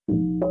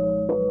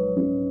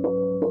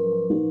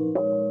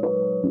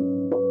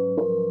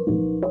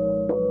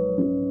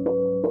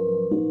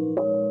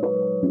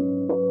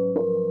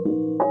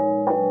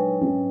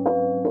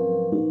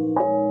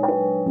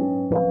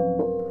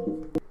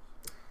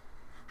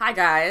Hi,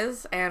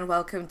 guys, and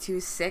welcome to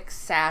Sick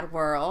Sad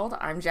World.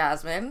 I'm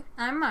Jasmine.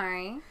 I'm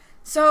Mari.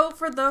 So,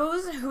 for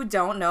those who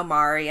don't know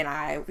Mari and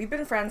I, we've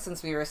been friends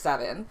since we were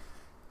 7.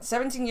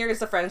 17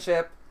 years of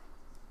friendship.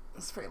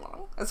 That's pretty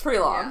long.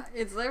 Yeah,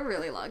 it's a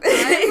really long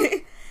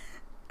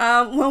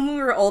time. When we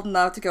were old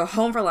enough to go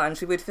home for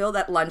lunch, we would fill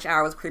that lunch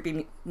hour with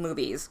creepy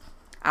movies.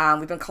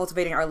 We've been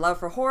cultivating our love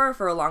for horror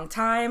for a long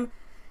time.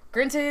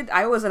 Granted,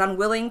 I was an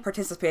unwilling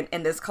participant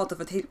in this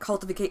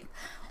cultivation.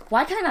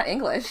 Why can I not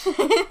English?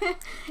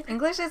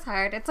 English is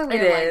hard. It's a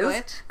weird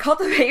language.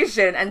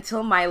 Cultivation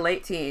until my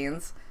late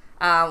teens,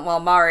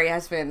 while Mari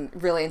has been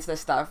really into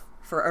this stuff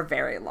for a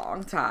very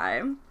long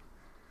time.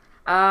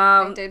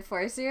 I did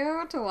force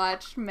you to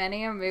watch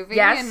many a movie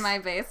in my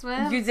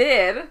basement. You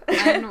did.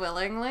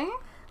 Unwillingly.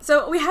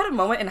 So we had a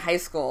moment in high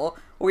school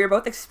where we were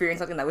both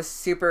experiencing something that was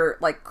super,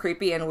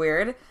 creepy and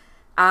weird.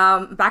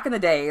 Back in the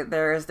day,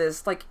 there's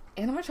this,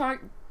 animatronic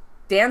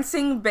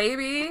dancing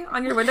baby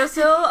on your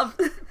windowsill of...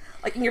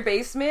 in your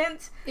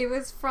basement. It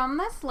was from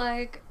this,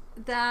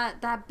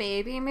 that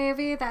baby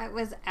movie that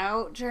was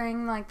out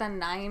during, the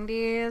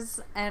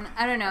 90s. And,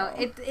 I don't know,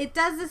 it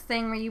does this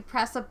thing where you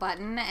press a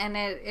button and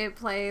it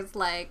plays,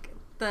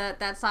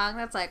 that song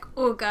that's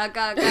ooga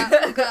ga ga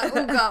ooga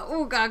ooga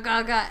ooga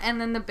ga ga, and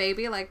then the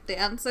baby,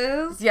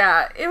 dances.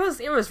 Yeah, it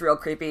was real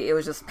creepy. It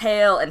was just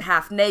pale and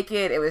half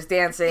naked. It was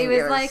dancing.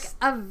 It was,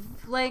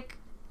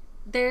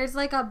 there's,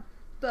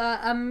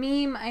 a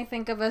meme, I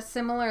think, of a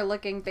similar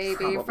looking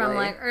baby from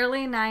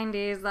early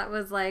 90s that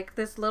was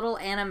this little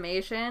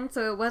animation,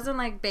 so it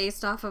wasn't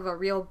based off of a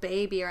real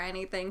baby or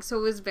anything, so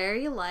it was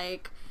very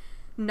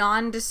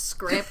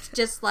nondescript,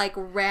 just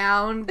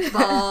round,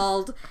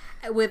 bald,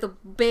 with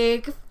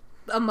big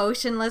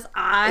emotionless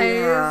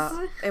eyes.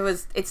 Yeah,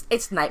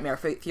 it's nightmare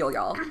fuel,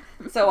 y'all.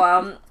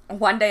 So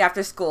one day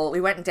after school we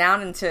went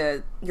down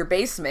into your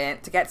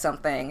basement to get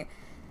something.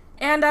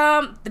 And,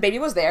 the baby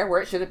was there,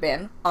 where it should have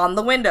been, on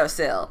the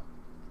windowsill.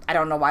 I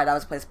don't know why that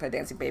was a place to put a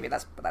dancing baby,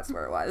 that's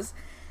where it was.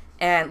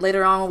 And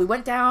later on, we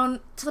went down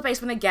to the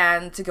basement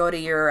again to go to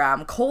your,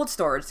 cold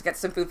storage to get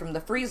some food from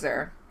the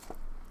freezer.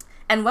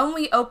 And when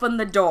we opened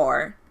the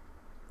door,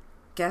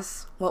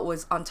 guess what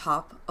was on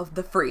top of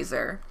the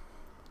freezer?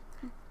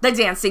 The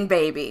dancing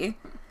baby.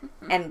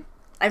 And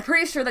I'm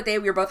pretty sure that day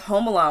we were both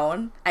home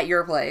alone at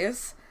your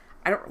place.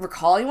 I don't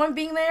recall anyone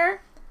being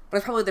there. But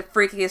it's probably the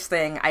freakiest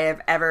thing I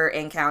have ever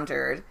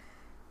encountered.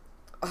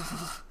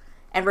 Ugh.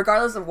 And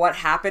regardless of what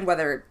happened,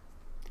 whether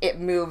it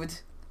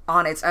moved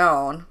on its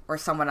own or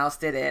someone else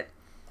did it,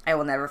 I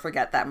will never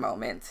forget that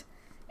moment.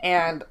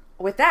 And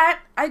with that,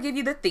 I give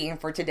you the theme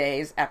for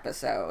today's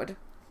episode.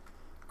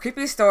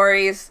 Creepy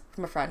stories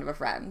from a friend of a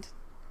friend.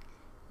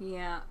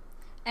 Yeah.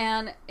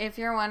 And if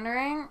you're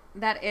wondering,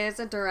 that is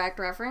a direct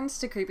reference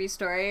to Creepy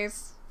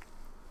Stories.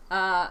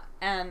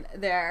 And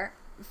their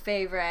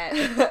favorite...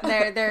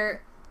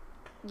 their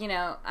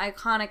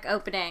iconic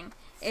opening.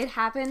 It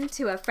happened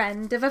to a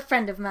friend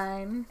of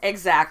mine.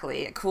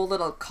 Exactly. A cool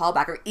little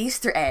callback, or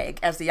Easter egg,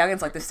 as the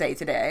youngins like to say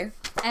today.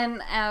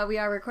 And we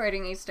are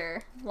recording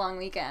Easter long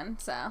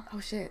weekend, so.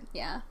 Oh, shit.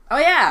 Yeah. Oh,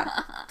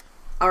 yeah.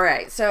 All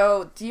right.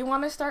 So, do you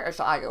want to start, or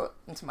shall I go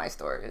into my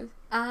stories?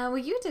 Well,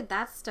 you did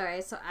that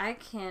story, so I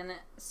can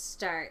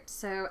start.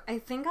 So, I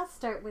think I'll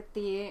start with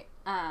the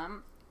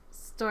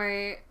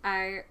story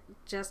I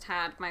just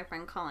had my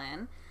friend call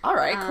in. All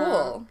right,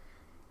 cool.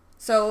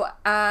 So,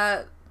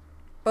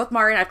 both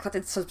Mari and I have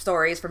collected some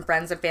stories from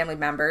friends and family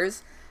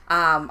members.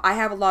 I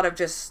have a lot of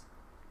just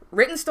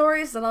written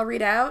stories that I'll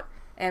read out,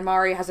 and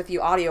Mari has a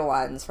few audio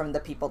ones from the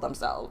people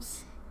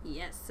themselves.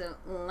 Yes, so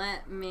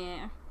let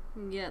me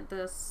get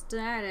this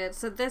started.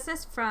 So this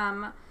is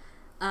from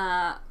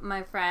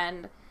my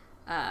friend,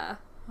 oh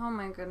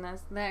my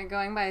goodness, they're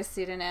going by a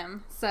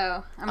pseudonym,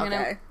 so I'm going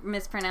to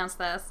mispronounce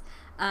this.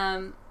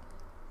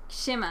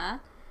 Shima,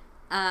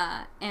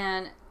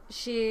 and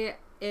she...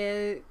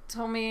 It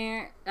told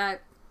me,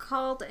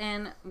 called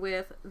in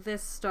with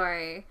this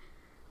story,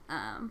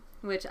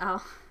 which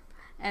I'll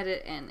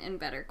edit in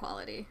better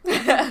quality.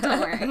 Don't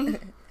worry.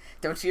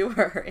 Don't you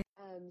worry.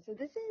 So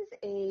this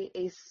is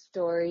a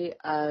story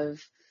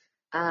of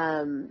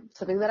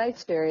something that I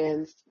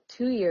experienced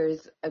 2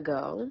 years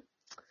ago.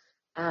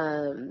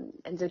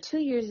 And so 2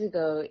 years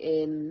ago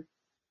in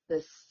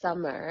the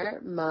summer,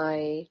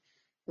 my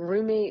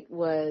roommate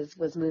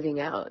was moving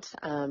out,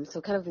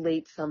 so kind of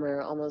late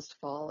summer, almost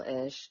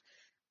fall-ish,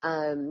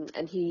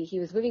 and he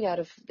was moving out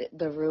of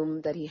the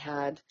room that he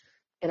had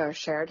in our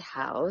shared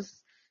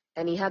house,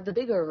 and he had the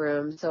bigger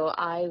room, so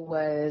I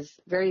was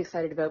very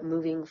excited about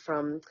moving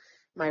from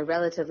my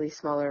relatively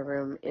smaller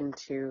room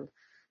into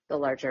the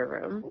larger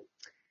room.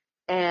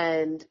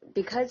 And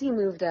because he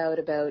moved out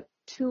about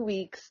 2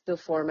 weeks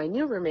before my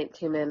new roommate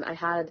came in, I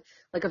had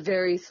a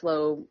very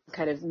slow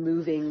kind of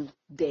moving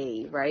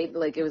day, right?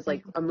 It was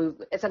a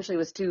move, essentially it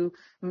was 2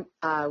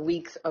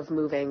 weeks of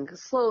moving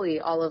slowly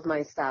all of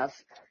my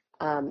stuff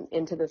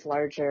into this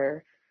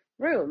larger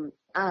room.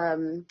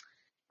 And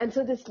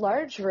so this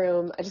large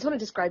room, I just want to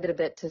describe it a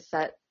bit to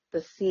set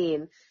the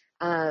scene.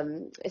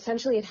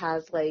 Essentially, it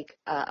has like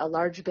a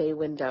large bay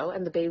window,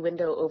 and the bay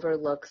window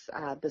overlooks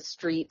the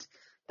street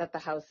that the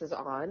house is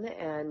on,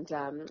 and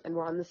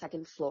we're on the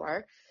second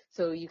floor.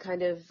 So you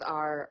kind of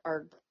are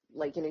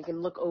like, you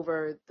can look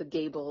over the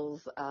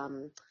gables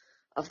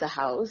of the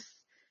house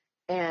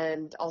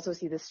and also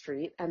see the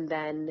street. And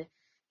then,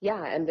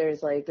 yeah, and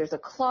there's a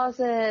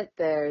closet,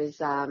 there's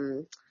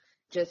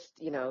just,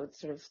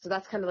 sort of, so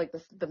that's kind of like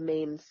the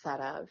main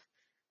setup.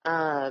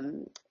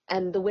 Um,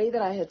 and the way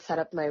that I had set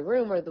up my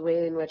room, or the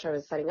way in which I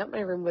was setting up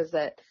my room, was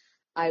that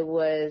I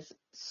was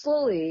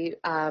slowly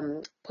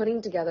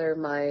putting together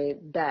my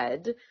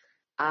bed,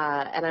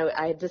 and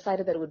I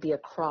decided that it would be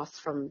across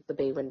from the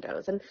bay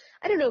windows. And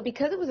I don't know,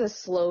 because it was a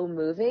slow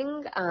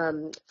moving,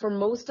 for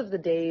most of the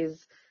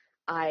days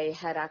I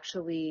had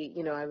actually,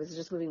 I was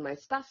just moving my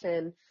stuff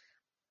in,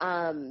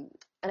 and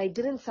I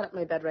didn't set up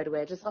my bed right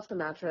away. I just left the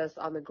mattress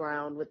on the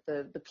ground with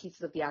the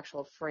pieces of the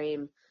actual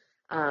frame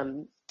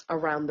um,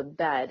 around the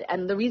bed.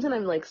 And the reason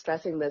I'm like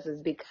stressing this is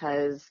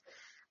because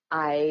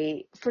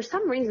I, for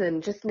some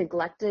reason, just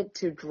neglected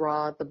to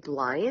draw the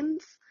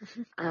blinds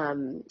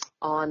on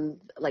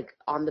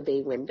the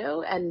bay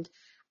window. And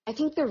I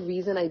think the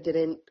reason I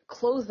didn't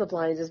close the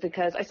blinds is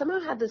because I somehow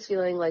had this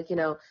feeling like,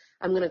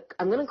 I'm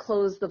gonna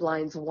close the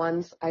blinds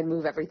once I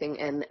move everything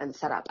in and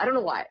set up. I don't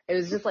know why. It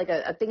was just like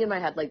a thing in my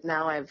head, like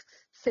now I've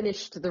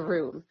finished the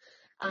room.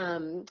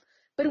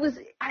 But it was,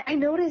 I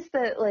noticed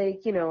that,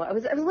 like, I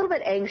was a little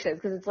bit anxious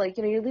because it's like,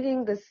 you're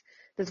leaving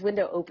this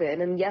window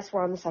open, and yes,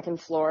 we're on the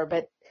second floor,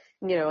 but,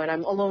 and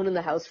I'm alone in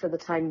the house for the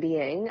time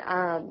being.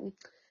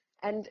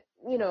 And,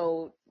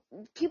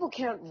 people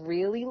can't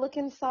really look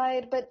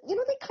inside, but, they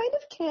kind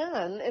of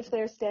can if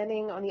they're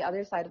standing on the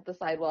other side of the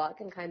sidewalk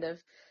and kind of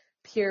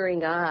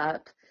peering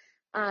up.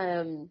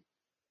 And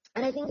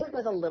I think I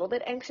was a little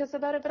bit anxious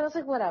about it, but I was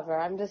like, whatever,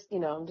 I'm just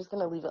going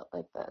to leave it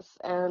like this.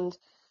 And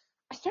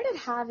I started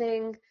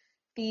having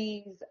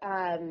these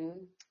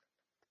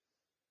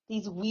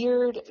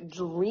weird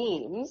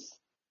dreams.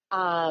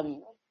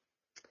 And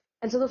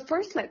so the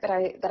first night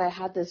that I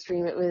had this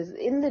dream, it was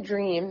in the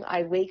dream,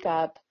 I wake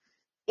up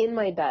in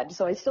my bed.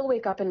 So I still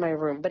wake up in my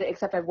room, but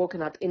except I've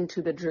woken up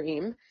into the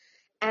dream.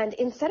 And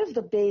instead of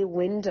the bay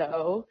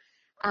window,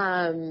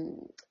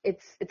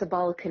 it's a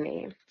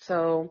balcony.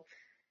 So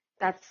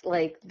that's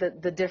like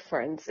the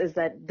difference, is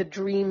that the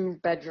dream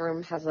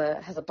bedroom has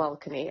a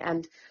balcony,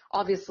 and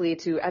obviously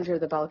to enter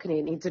the balcony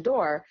it needs a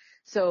door.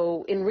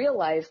 So in real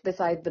life,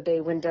 beside the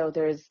bay window,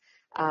 there's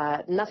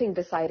nothing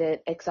beside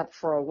it except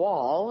for a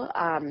wall,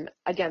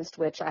 against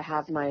which I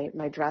have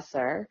my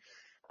dresser.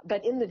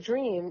 But in the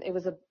dream, it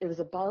was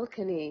a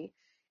balcony,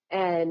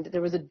 and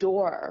there was a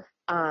door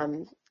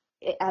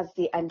as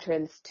the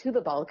entrance to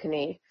the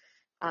balcony,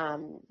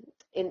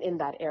 in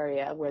that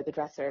area where the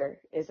dresser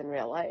is in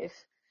real life.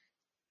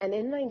 And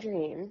in my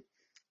dream,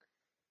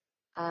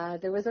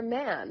 there was a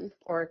man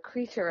or a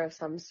creature of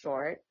some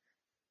sort,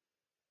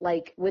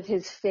 like with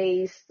his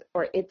face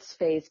or its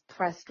face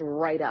pressed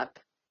right up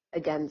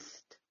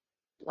against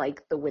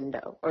like the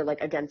window, or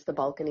like against the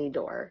balcony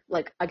door,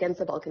 like against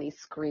the balcony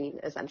screen,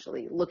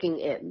 essentially looking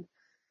in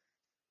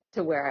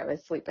to where I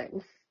was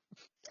sleeping.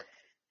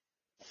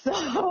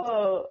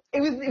 So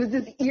it was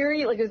this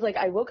eerie, like it was like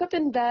I woke up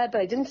in bed,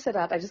 but I didn't sit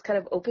up. I just kind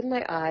of opened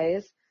my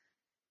eyes.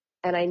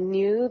 And I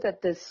knew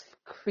that this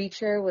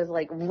creature was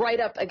like right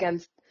up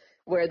against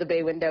where the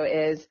bay window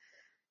is,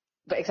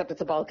 but except it's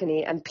a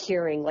balcony, and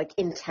peering like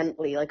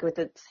intently, like with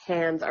its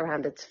hands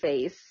around its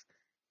face,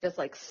 just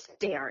like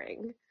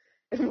staring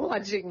and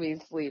watching me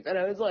sleep. And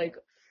I was like,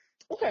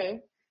 okay,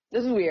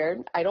 this is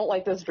weird. I don't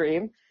like this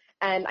dream.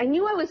 And I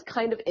knew I was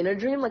kind of in a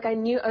dream. Like I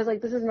was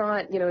like, this is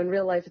not, in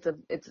real life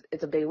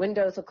it's a bay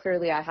window. So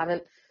clearly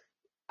I'm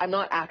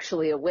not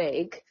actually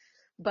awake.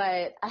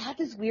 But I had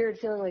this weird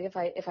feeling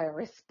like if I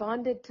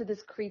responded to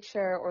this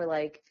creature, or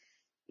like,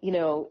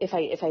 if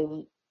I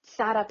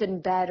sat up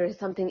in bed or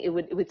something, it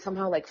would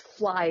somehow like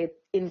fly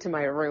into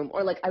my room,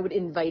 or like I would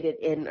invite it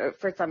in, or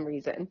for some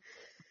reason.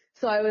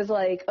 So I was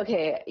like,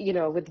 okay,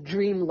 with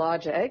dream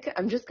logic,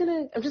 I'm just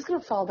gonna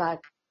fall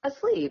back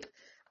asleep,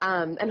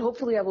 and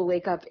hopefully I will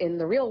wake up in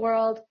the real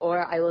world, or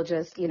I will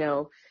just,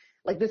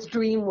 like this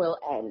dream will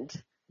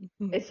end,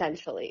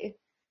 essentially.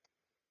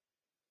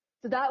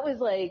 So that was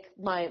like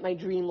my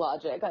dream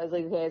logic. I was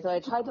like, okay, so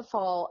I tried to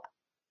fall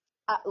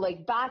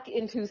like back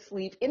into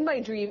sleep in my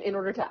dream in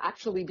order to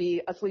actually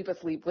be asleep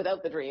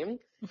without the dream.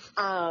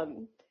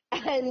 And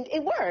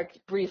it worked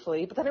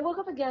briefly, but then I woke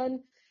up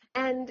again,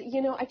 and,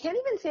 I can't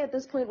even say at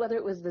this point whether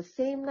it was the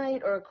same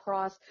night or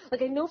across,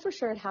 like I know for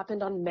sure it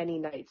happened on many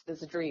nights,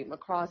 this dream,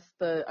 across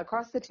the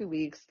 2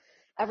 weeks,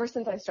 ever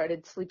since I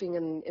started sleeping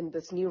in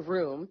this new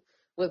room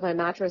with my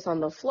mattress on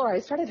the floor. I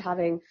started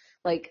having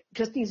like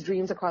just these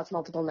dreams across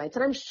multiple nights.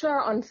 And I'm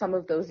sure on some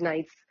of those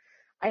nights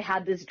I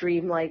had this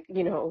dream like,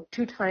 2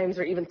 times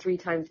or even 3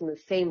 times in the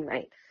same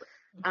night.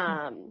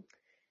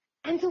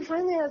 And so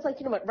finally I was like,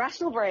 you know what,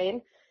 rational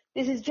brain,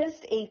 this is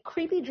just a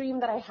creepy dream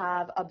that I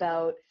have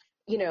about,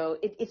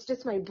 it's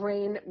just my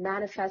brain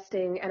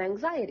manifesting an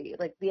anxiety.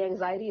 Like the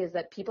anxiety is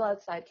that people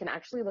outside can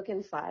actually look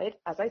inside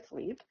as I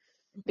sleep.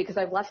 because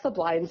I've left the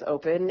blinds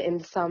open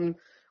in some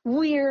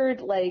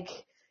weird, like,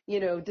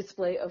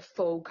 display of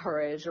faux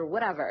courage or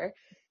whatever.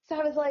 So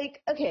I was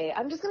like, okay,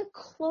 I'm just going to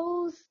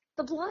close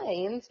the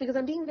blinds because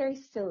I'm being very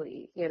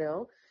silly,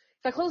 If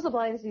I close the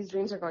blinds, these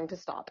dreams are going to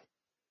stop.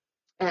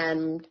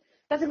 And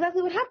that's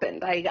exactly what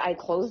happened. I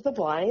closed the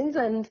blinds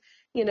and,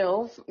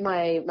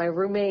 my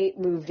roommate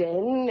moved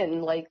in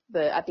and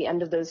at the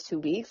end of those 2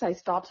 weeks, I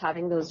stopped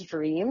having those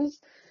dreams.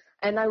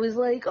 And I was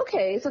like,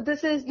 okay, so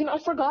this is, I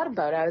forgot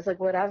about it. I was like,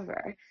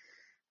 whatever.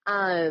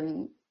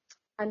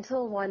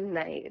 Until one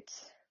night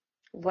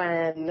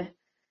when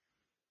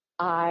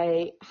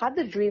I had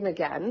the dream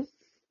again.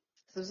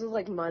 So this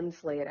was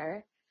months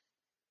later.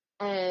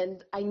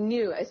 And I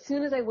knew as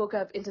soon as I woke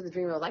up into the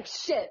dream, I was like,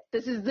 shit,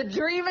 this is the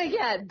dream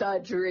again.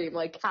 The dream,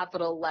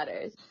 capital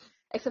letters.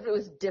 Except it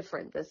was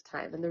different this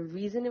time. And the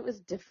reason it was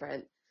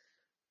different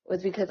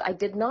was because I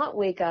did not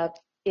wake up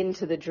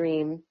into the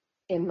dream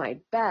in my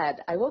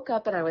bed. I woke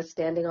up and I was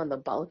standing on the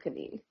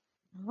balcony.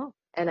 Oh.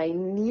 And I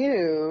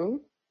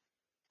knew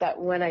that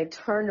when I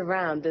turned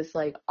around, this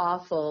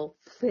awful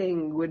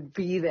thing would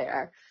be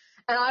there.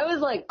 And I was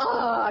like,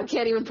 oh, I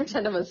can't even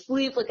pretend I'm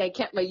asleep. I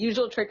can't, my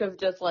usual trick of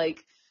just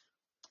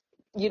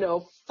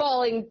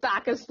falling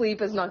back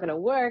asleep is not going to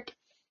work.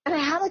 And I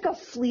had a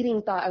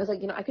fleeting thought. I was like,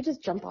 I could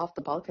just jump off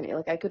the balcony.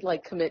 I could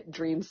commit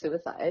dream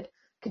suicide,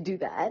 could do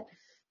that.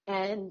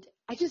 And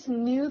I just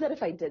knew that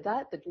if I did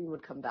that, the dream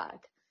would come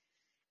back.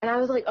 And I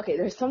was like, okay,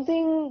 there's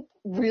something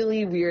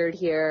really weird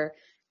here.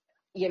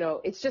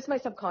 It's just my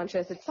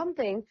subconscious. It's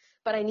something,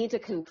 but I need to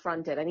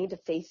confront it. I need to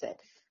face it.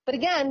 But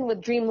again,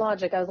 with dream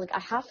logic, I was like, I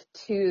have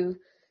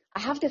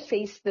to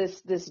face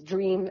this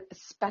dream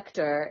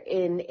specter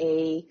in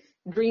a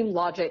dream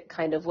logic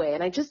kind of way.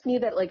 And I just knew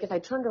that if I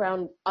turned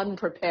around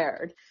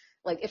unprepared,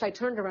 if I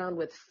turned around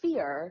with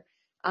fear,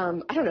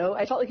 I don't know,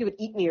 I felt like it would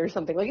eat me or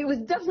something. It was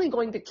definitely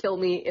going to kill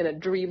me in a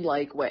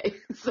dream-like way.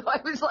 So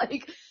I was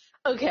like,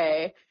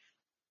 okay,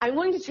 I'm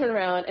going to turn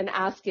around and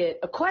ask it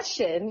a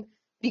question,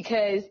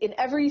 because in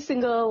every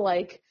single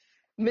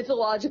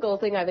mythological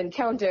thing I've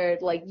encountered,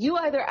 you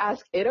either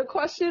ask it a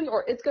question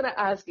or it's going to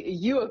ask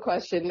you a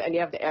question and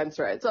you have to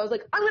answer it. So I was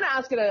like, I'm going to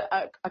ask it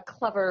a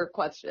clever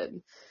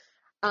question.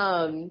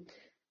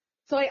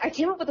 So I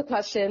came up with a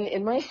question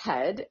in my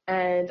head,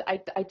 and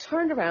I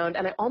turned around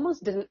and I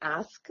almost didn't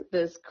ask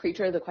this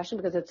creature the question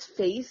because its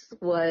face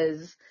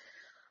was,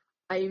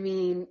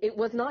 it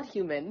was not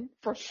human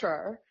for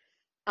sure.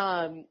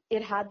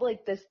 It had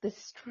this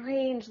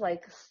strange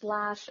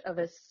slash of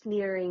a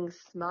sneering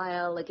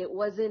smile. It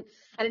wasn't,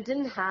 and it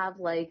didn't have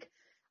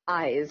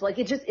eyes.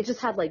 It just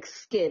had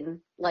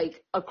skin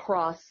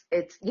across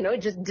its,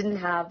 it just didn't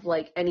have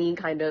any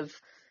kind of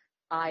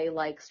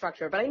eye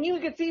structure. But I knew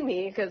it could see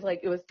me because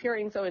it was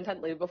peering so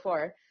intently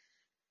before.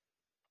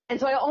 And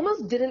so I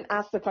almost didn't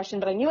ask the question,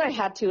 but I knew I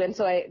had to. And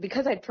so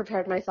because I'd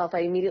prepared myself,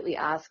 I immediately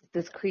asked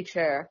this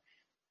creature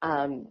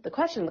the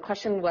question. The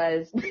question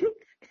was,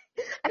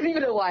 I don't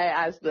even know why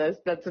I asked this.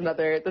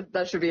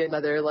 That should be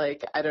another,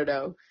 I don't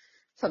know,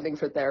 something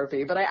for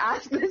therapy. But I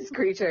asked this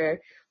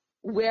creature,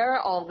 where are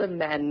all the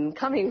men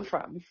coming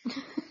from?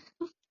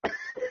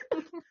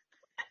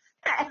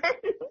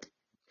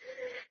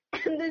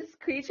 and this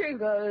creature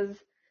goes,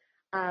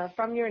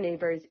 from your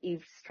neighbor's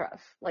eavesdrop,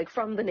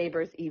 from the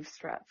neighbor's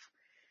eavesdrop.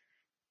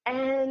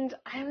 And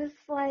I was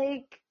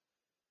like,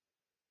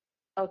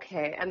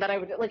 okay. And then I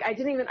don't think I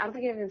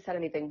even said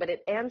anything, but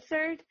it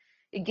answered.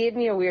 It gave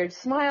me a weird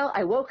smile.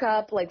 I woke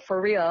up,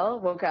 for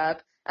real,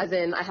 as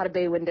in I had a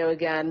bay window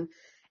again.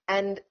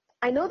 And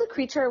I know the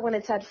creature, when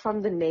it said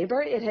from the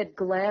neighbor, it had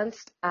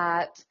glanced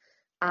at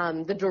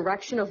the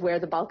direction of where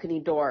the balcony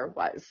door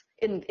was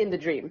in the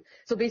dream.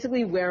 So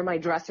basically where my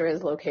dresser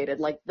is located,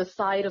 the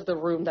side of the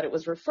room that it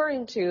was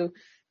referring to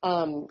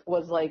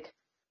was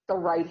the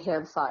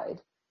right-hand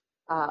side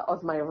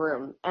of my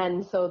room.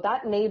 And so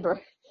that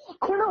neighbor,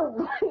 I don't know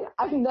why,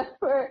 I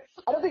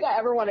don't think I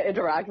ever want to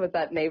interact with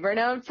that neighbor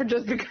now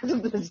because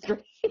of this dream.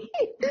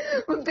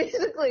 But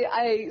basically,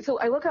 I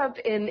woke up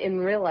in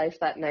real life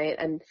that night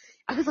and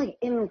I was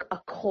in a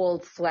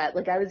cold sweat.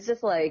 I was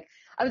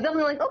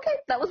definitely okay,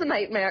 that was a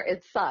nightmare.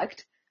 It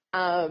sucked.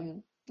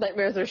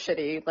 Nightmares are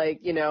shitty,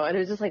 and it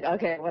was just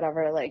okay,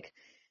 whatever,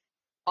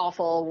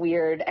 awful,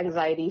 weird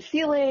anxiety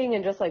feeling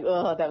and just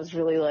oh, that was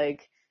really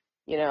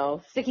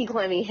sticky,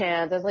 clammy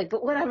hands. I was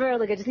but whatever,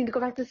 I just need to go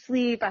back to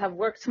sleep. I have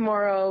work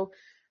tomorrow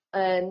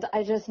and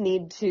I just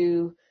need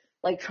to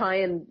try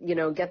and,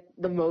 get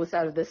the most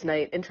out of this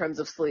night in terms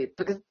of sleep,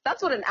 because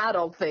that's what an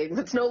adult thinks.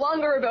 It's no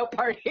longer about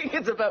partying.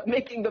 It's about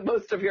making the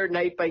most of your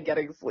night by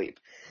getting sleep.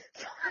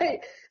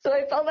 So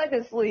I fell back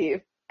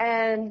asleep,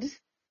 and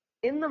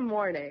in the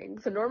morning,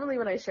 so normally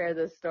when I share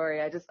this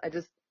story, I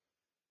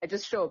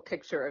just show a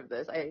picture of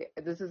this.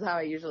 This is how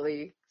I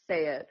usually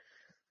say it.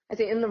 I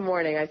say, in the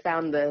morning, I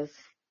found this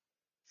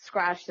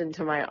scratched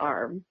into my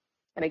arm,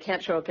 and I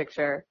can't show a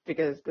picture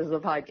because this is a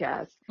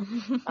podcast.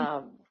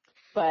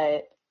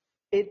 But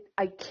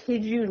I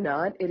kid you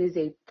not, it is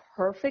a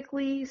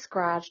perfectly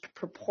scratched,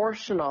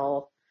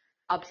 proportional,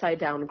 upside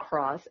down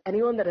cross.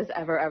 Anyone that has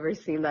ever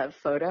seen that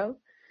photo,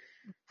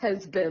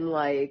 has been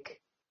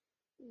like,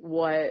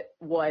 what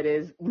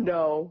is,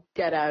 no,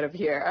 get out of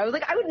here. I was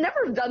like, I would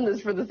never have done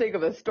this for the sake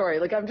of a story.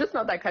 Like, I'm just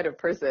not that kind of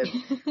person.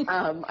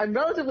 I'm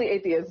relatively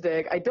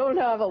atheistic. I don't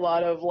have a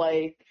lot of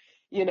like,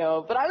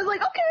 but I was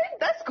like, okay,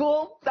 that's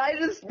cool.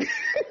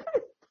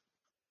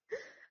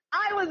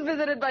 I was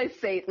visited by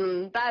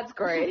Satan. That's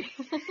great.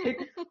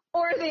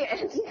 Or the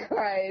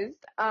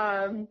Antichrist.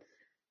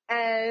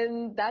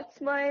 And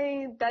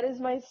that is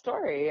my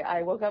story.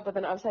 I woke up with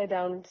an upside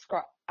down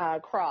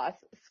cross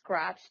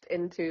scratched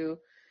into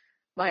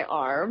my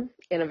arm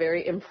in a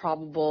very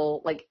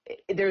improbable, like,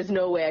 there's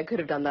no way I could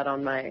have done that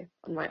on my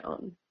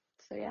own.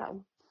 So yeah.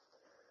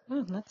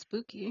 Oh, that's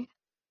spooky.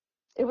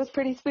 It was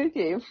pretty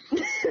spooky.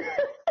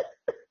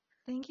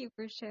 Thank you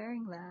for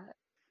sharing that.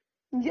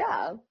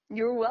 Yeah,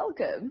 you're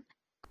welcome.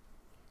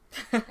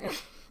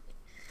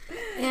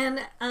 And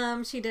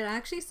she did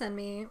actually send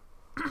me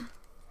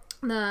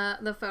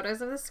the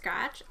photos of the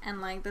scratch,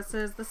 and like this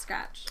is the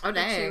scratch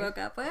that she woke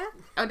up with.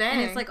 Oh dang.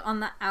 And it's like on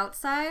the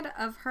outside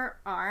of her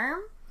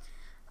arm,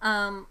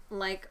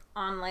 like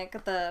on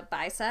like the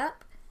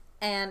bicep,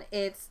 and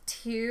it's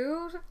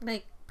two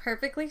like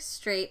perfectly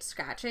straight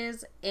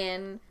scratches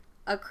in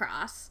a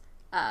cross,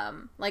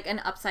 like an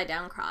upside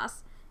down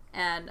cross.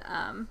 And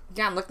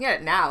yeah, I'm looking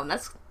at it now, and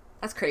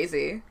that's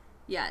crazy.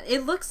 Yeah,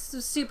 it looks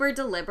super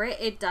deliberate.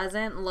 It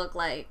doesn't look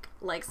like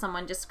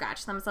someone just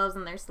scratched themselves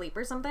in their sleep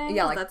or something.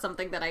 Yeah, like, that's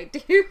something that I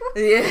do.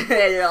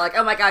 Yeah, you're like,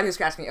 oh my god, who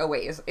scratched me? Oh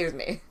wait, it was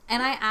me.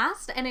 And I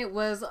asked, and it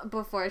was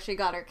before she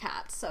got her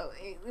cat, so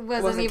it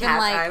wasn't even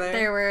like either.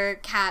 There were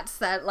cats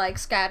that like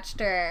scratched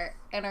her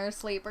in her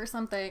sleep or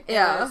something.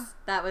 Yeah,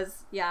 that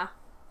was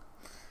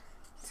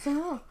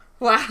So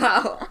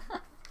wow.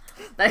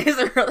 That is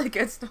a really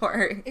good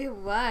story. It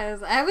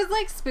was. I was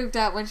like spooked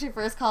out when she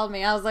first called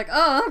me. I was like,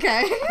 oh,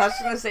 okay. I was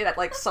just gonna say that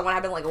like someone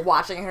had been like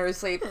watching her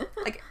sleep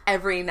like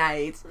every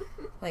night.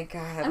 Like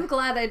God. I'm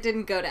glad I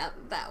didn't go down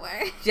that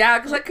way. Yeah,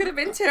 because that could have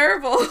been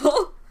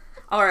terrible.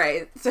 All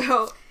right,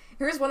 so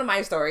here's one of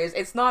my stories.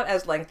 It's not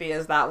as lengthy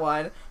as that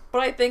one,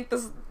 but I think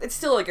it's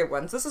still a good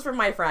one. So this is from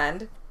my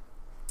friend,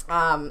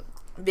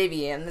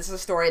 Vivian. This is a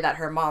story that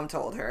her mom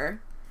told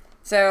her.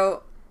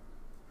 So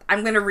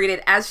I'm going to read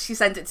it as she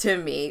sent it to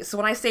me. So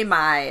when I say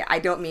I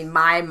don't mean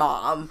my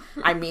mom.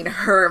 I mean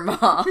her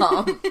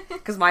mom.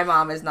 Because my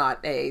mom is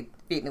not a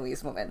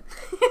Vietnamese woman.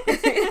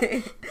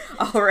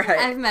 All right.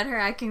 I've met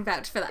her. I can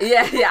vouch for that.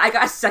 Yeah, I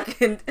got a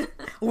second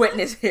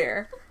witness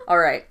here. All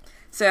right.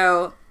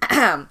 So,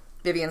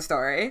 Vivian's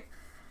story.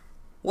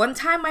 One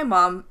time my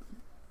mom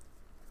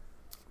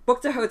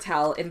booked a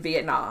hotel in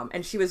Vietnam,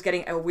 and she was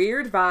getting a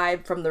weird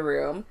vibe from the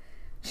room.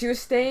 She was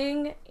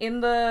staying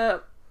in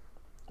the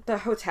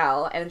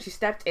hotel, and she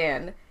stepped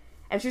in,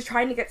 and she was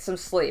trying to get some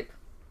sleep.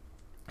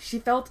 She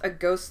felt a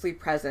ghostly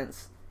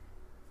presence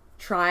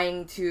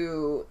trying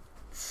to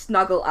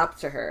snuggle up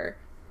to her,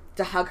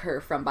 to hug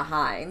her from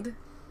behind.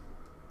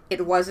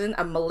 It wasn't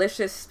a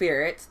malicious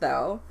spirit,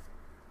 though,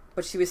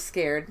 but she was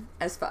scared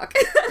as fuck.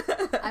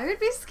 I would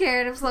be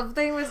scared if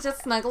something was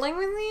just snuggling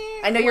with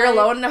me. I know you're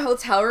alone in a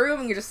hotel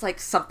room, and you're just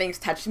like, something's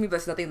touching me, but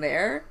there's nothing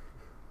there.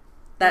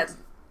 That's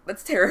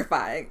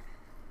terrifying.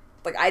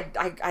 Like,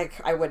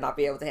 I would not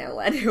be able to handle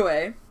it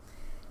anyway.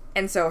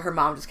 And so her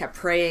mom just kept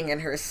praying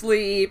in her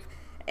sleep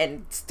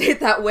and stayed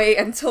that way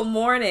until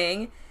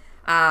morning.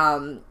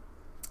 And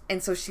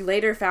so she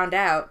later found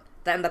out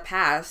that in the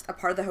past, a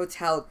part of the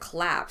hotel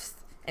collapsed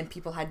and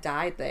people had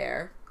died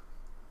there.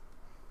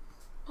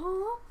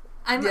 Oh.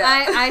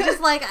 I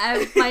just like,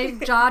 my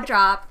jaw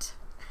dropped.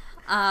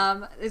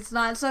 It's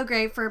not so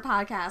great for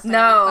podcasting.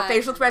 No,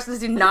 facial expressions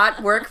do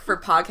not work for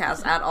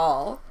podcasts at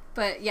all.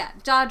 But yeah,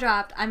 jaw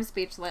dropped. I'm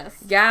speechless.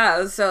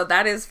 Yeah, so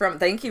that is from,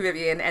 thank you,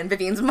 Vivian, and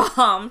Vivian's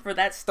mom for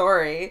that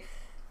story.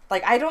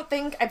 Like, I don't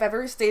think I've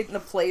ever stayed in a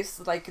place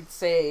that I could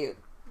say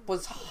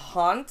was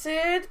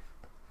haunted,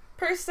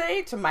 per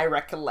se, to my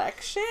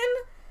recollection.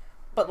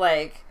 But,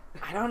 like,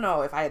 I don't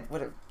know if I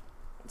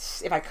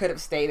could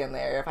have stayed in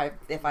there,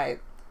 if I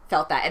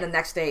felt that, and the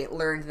next day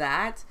learned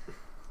that.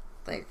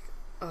 Like,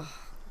 oh,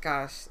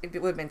 gosh, it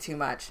would have been too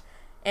much.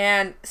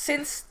 And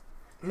since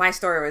my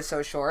story was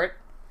so short,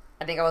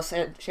 I think I will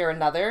share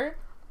another.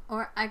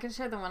 Or I could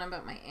share the one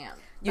about my aunt.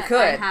 You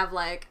could. I have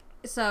like,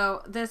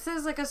 so this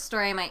is like a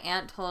story my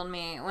aunt told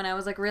me when I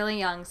was like really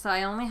young. So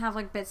I only have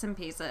like bits and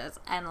pieces,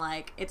 and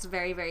like it's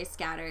very, very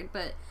scattered.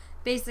 But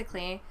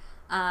basically,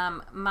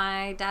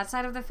 my dad's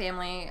side of the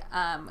family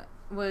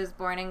was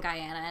born in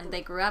Guyana, and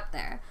they grew up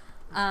there.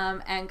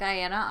 And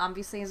Guyana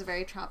obviously is a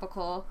very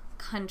tropical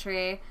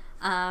country,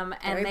 and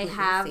very they breezy.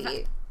 have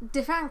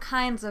different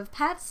kinds of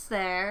pets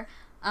there.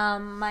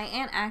 My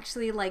aunt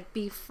actually like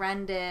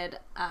befriended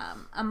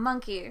a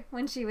monkey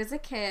when she was a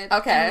kid.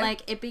 Okay. And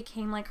like it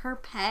became like her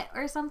pet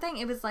or something.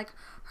 It was like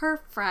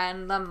her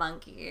friend, the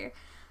monkey.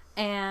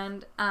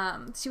 And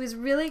she was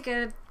really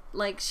good.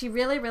 Like she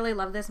really, really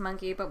loved this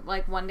monkey, but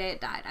like one day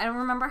it died. I don't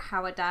remember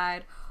how it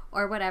died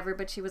or whatever,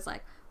 but she was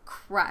like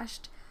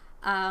crushed.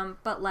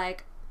 But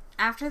like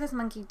after this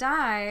monkey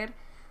died,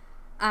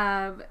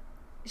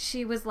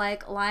 she was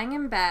like lying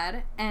in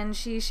bed, and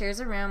she shares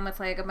a room with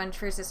like a bunch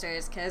of her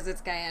sisters because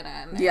it's Guyana,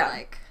 and they're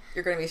like,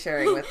 you're gonna be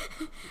sharing with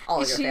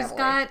all of your family. She's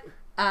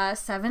got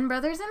 7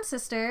 brothers and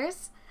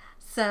sisters,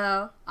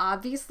 so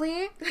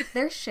obviously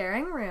they're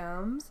sharing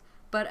rooms.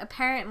 But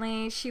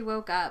apparently she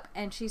woke up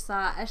and she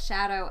saw a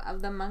shadow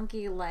of the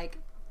monkey like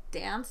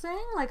dancing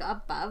like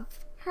above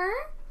her.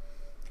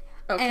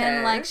 Okay.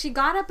 And like she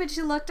got up and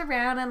she looked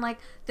around, and like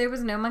there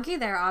was no monkey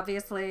there,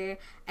 obviously,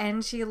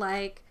 and she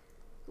like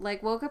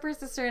woke up her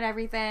sister and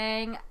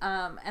everything,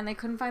 and they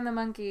couldn't find the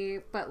monkey,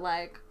 but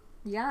like,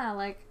 yeah,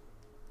 like,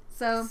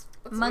 so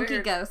That's monkey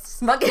weird.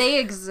 ghosts, Monkey- they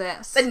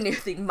exist. The new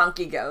thing,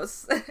 monkey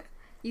ghosts.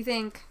 You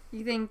think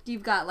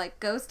you've got like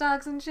ghost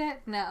dogs and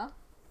shit? No,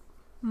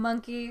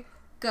 monkey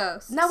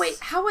ghosts. No, wait,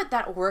 how would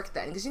that work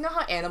then? Because you know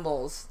how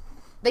animals,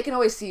 they can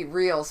always see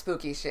real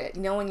spooky shit.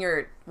 You know when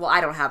you're, well,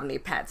 I don't have any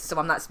pets, so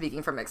I'm not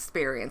speaking from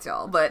experience,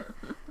 y'all, but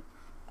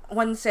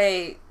when,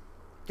 say,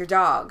 your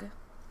dog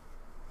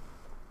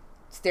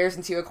stares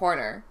into a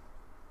corner,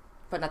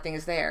 but nothing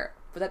is there,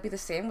 would that be the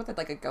same with,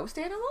 like, a ghost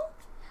animal?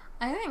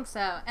 I think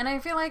so. And I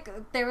feel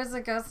like there was a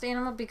ghost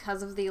animal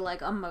because of the,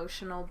 like,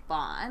 emotional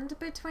bond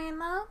between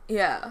them.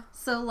 Yeah.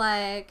 So,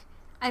 like,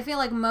 I feel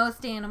like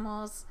most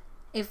animals,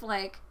 if,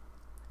 like,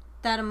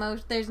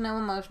 there's no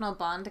emotional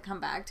bond to come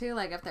back to,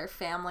 like, if their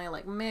family,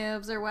 like,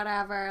 moves or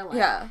whatever, like,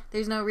 Yeah.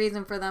 there's no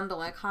reason for them to,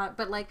 like, haunt,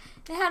 but, like,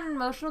 they had an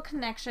emotional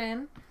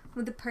connection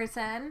with the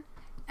person,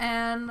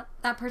 and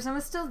that person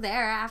was still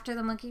there after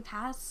the monkey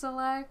passed, so,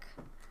 like...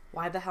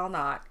 Why the hell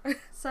not?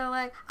 So,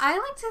 like, I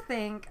like to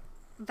think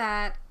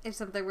that if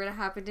something were to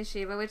happen to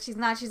Shiva, which she's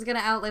not, she's gonna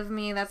outlive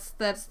me, that's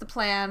the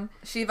plan.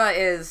 Shiva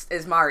is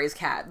Mari's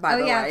cat, by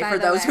the way, by for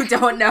the those way. who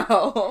don't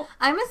know.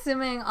 I'm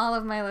assuming all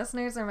of my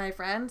listeners are my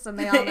friends, and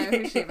they all know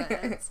who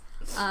Shiva is.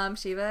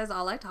 Shiva is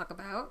all I talk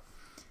about.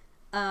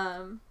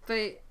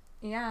 But,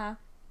 yeah.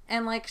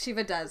 And, like,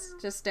 Shiva does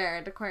just stare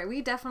into corner.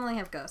 We definitely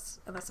have ghosts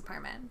in this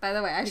apartment. By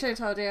the way, I should have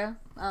told you,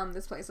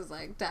 this place is,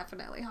 like,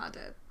 definitely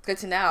haunted. Good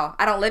to know.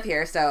 I don't live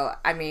here, so,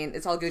 I mean,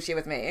 it's all Gucci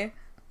with me.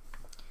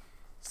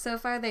 So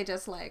far, they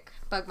just, like,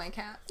 bug my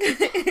cat.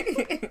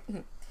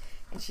 And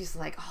she's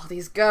like, all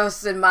these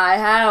ghosts in my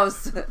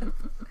house.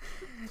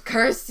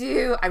 Curse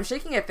you. I'm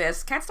shaking a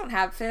fist. Cats don't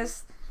have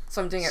fists,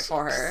 so I'm doing it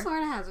for her. She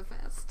sort of has a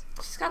fist.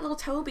 She's got little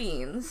toe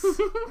beans.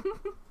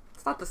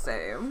 It's not the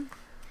same.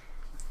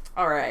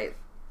 Alright.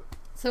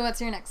 So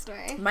what's your next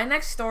story? My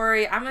next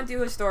story, I'm going to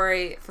do a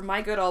story from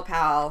my good old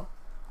pal,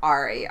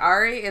 Ari.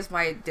 Ari is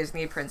my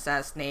Disney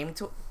princess name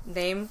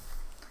twin,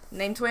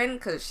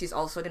 because she's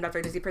also named after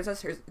a Disney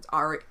princess. It's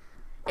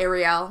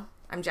Ariel.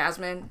 I'm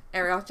Jasmine.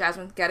 Ariel,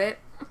 Jasmine, get it?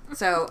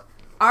 So,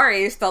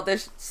 Ari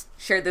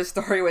shared this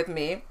story with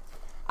me.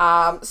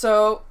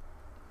 So,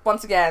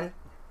 once again,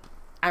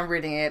 I'm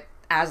reading it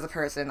as the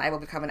person. I will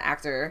become an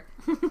actor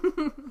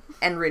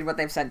and read what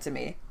they've sent to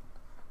me.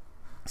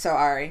 So,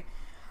 Ari,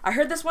 I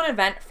heard this one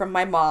event from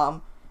my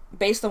mom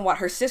based on what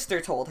her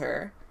sister told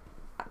her.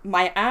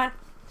 My aunt,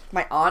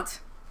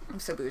 I'm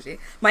so bougie.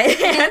 My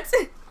aunt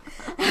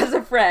has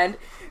a friend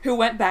who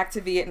went back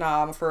to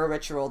Vietnam for a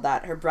ritual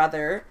that her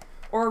brother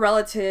or a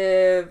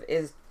relative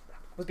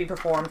was being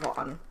performed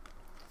on.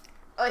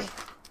 Oy.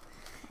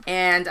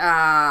 And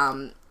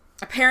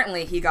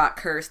apparently he got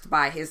cursed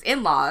by his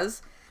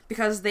in-laws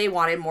because they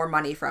wanted more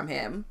money from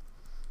him.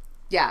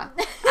 Yeah.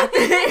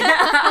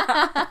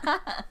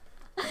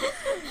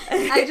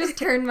 I just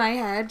turned my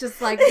head,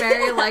 just like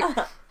very like.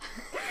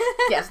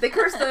 Yes, they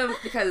cursed him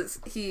because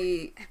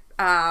they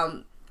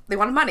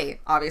wanted money,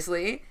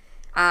 obviously.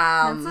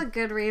 That's a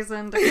good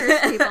reason to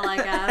curse people, I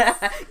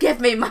guess. Give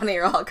me money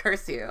or I'll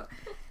curse you.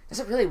 Does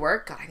it really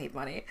work? God, I need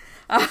money.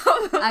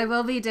 I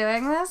will be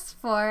doing this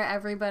for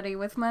everybody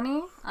with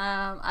money.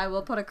 I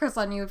will put a curse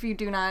on you if you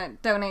do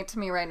not donate to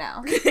me right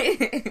now.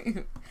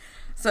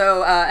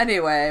 So,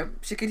 anyway,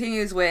 she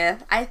continues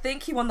with, I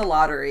think he won the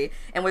lottery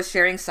and was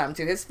sharing some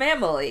to his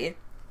family.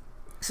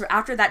 So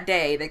after that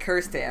day, they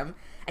cursed him,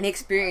 and he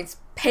experienced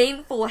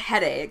painful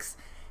headaches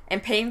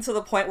and pain to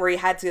the point where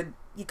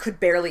he could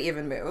barely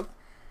even move.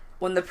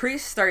 When the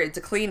priest started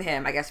to clean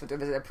him, I guess to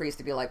visit a priest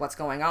to be like, what's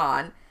going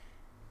on?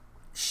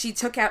 She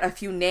took out a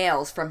few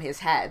nails from his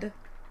head.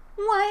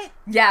 What?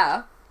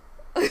 Yeah.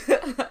 How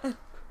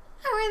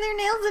are there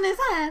nails in his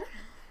head?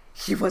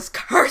 He was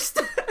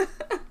cursed.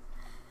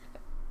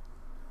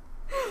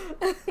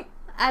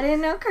 I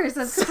didn't know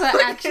curses could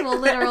put actual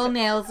literal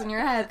nails in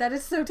your head. That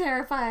is so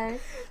terrifying.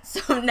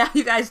 So now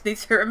you guys need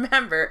to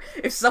remember,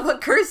 if someone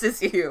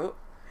curses you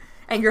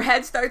and your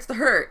head starts to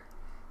hurt,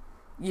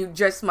 you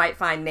just might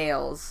find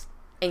nails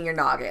in your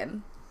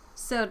noggin.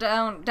 So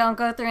don't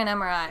go through an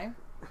MRI.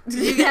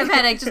 You have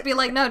headache, just be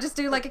like, no, just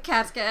do like a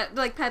CAT scan,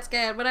 like PET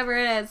scan, whatever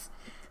it is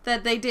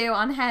that they do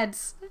on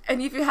heads.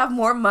 And if you have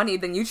more money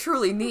than you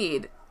truly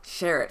need,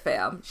 share it,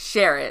 fam.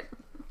 Share it.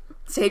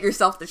 Save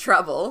yourself the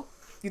trouble.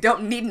 You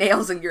don't need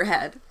nails in your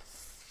head.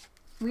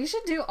 We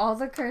should do all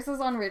the curses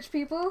on rich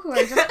people who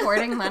are just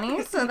hoarding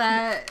money so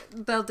that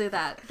they'll do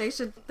that. They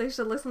should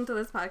listen to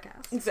this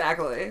podcast.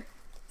 Exactly.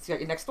 So you got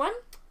your next one?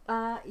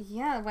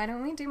 Yeah, why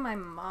don't we do my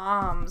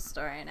mom's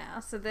story now?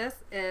 So this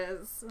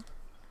is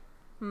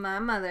my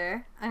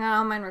mother. I got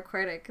all mine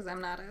recorded because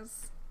I'm not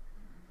as...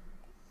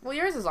 Well,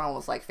 yours is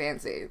almost like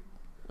fancy.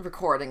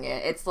 Recording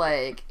it, it's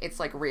like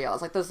real.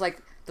 It's like those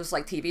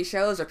TV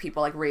shows where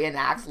people like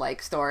reenact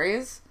like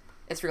stories.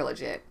 It's real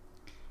legit.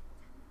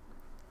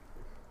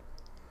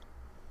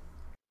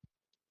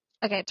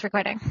 Okay, it's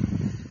recording.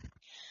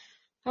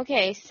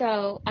 Okay,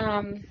 so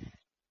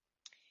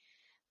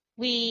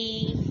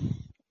we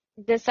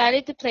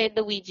decided to play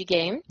the Ouija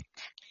game,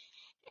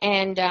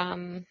 and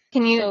Can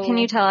you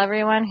so tell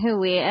everyone who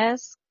we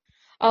is?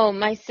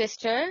 my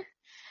sister,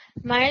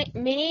 my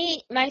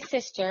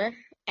sister,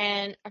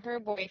 and her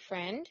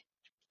boyfriend.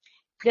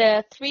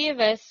 The three of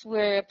us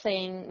were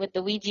playing with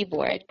the Ouija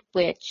board,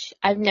 which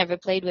I've never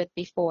played with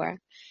before,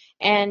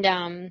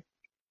 and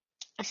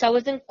so I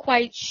wasn't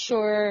quite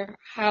sure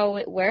how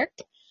it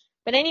worked.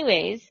 But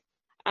anyways,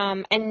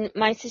 and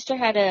my sister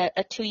had a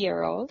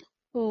 2-year-old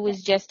who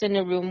was just in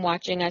the room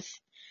watching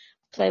us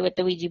play with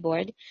the Ouija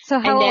board. So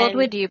how And old then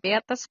would you be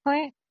at this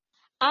point?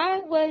 I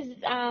was,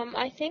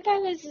 I think I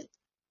was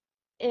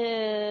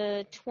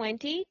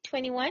 20,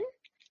 21.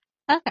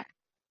 Okay.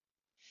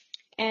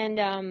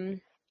 And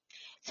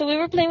so we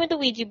were playing with the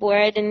Ouija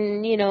board,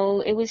 and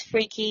it was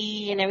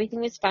freaky and everything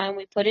was fine.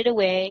 We put it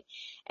away,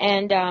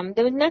 and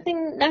there was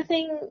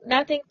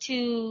nothing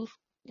too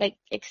like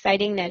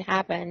exciting that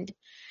happened.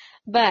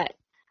 But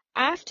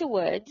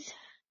afterwards,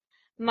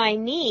 my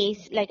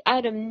niece, like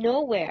out of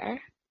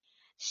nowhere,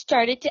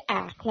 started to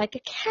act like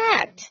a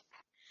cat,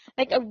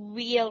 like a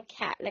real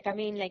cat. Like, I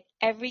mean, like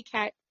every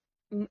cat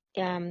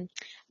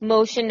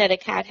motion that a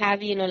cat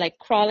have, like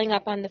crawling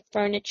up on the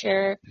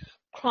furniture,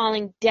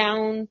 crawling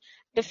down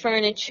the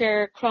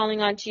furniture,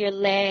 crawling onto your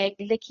leg,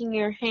 licking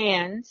your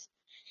hands.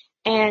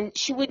 And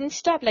she wouldn't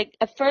stop. Like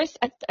at first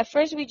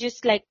we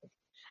just like,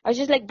 I was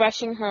just like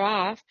brushing her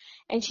off,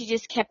 and she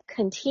just kept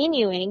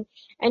continuing.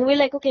 And we're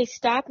like, okay,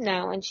 stop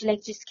now. And she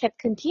like just kept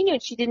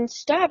continuing. She didn't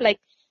stop. Like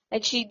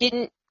she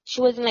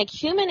wasn't like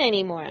human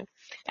anymore.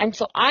 And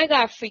so I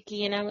got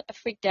freaky and I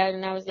freaked out,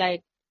 and I was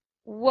like,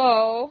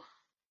 whoa,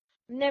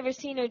 never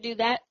seen her do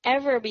that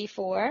ever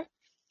before.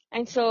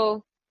 And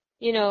so,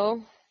 we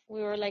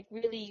were like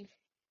really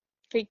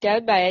freaked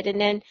out by it.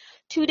 And then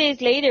 2 days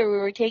later, we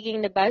were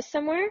taking the bus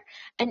somewhere,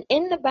 and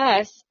in the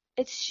bus,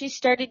 she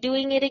started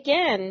doing it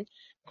again,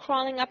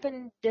 crawling up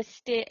in the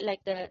like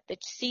the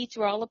seats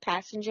where all the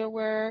passenger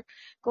were,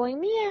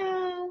 going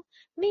meow,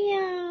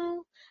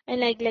 meow, and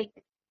like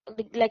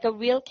a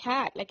real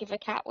cat, like if a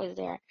cat was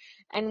there.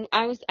 And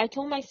I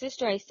told my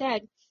sister, I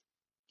said,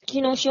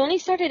 she only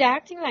started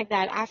acting like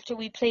that after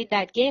we played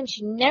that game.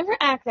 She never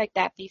acted like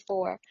that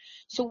before.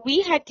 So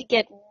we had to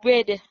get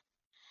rid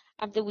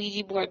of the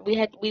Ouija board.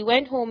 We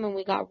went home and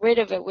we got rid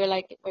of it. We're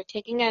like, we're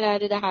taking it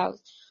out of the house.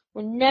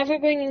 We're never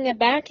bringing it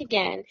back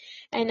again.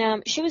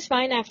 And she was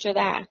fine after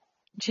that.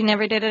 She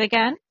never did it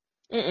again?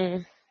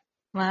 Mm-mm.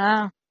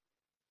 Wow.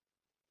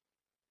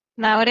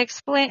 That would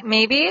explain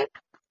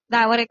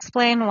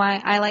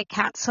why I like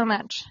cats so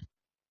much.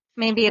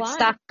 Maybe it's Why?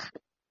 stuck.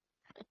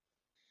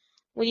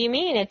 What do you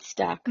mean it's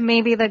stuck?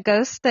 Maybe the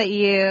ghost that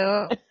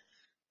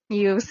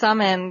you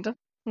summoned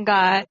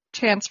got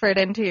transferred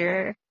into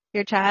your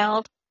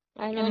child.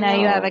 I don't And now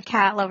know. you have a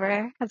cat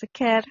lover as a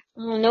kid.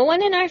 No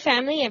one in our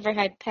family ever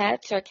had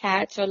pets or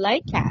cats or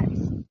like cats.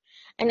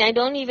 And I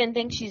don't even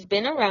think she's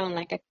been around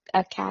like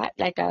a cat,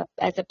 like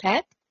as a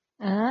pet.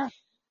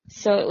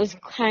 So it was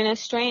kind of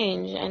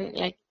strange. And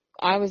like,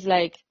 I was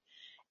like,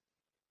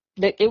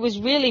 it was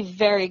really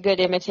very good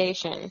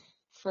imitation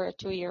for a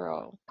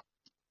 2-year-old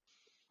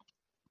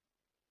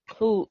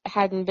who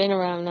hadn't been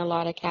around a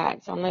lot of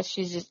cats, unless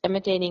she's just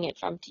imitating it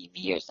from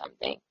TV or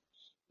something.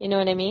 You know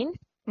what I mean?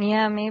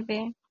 Yeah,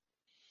 maybe.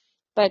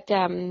 But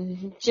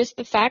just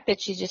the fact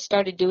that she just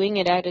started doing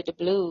it out of the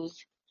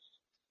blues,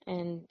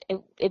 and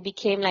it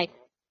became like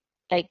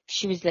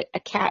she was like a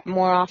cat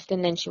more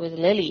often than she was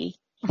Lily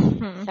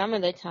some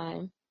of the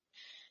time.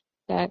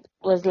 That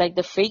was like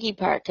the freaky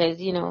part, because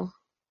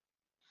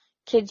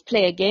kids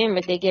play a game,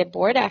 but they get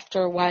bored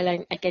after a while,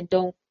 and like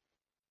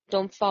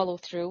don't follow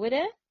through with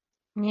it.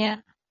 Yeah.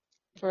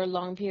 For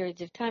long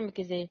periods of time,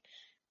 because they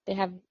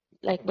have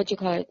like what you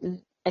call it,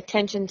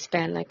 attention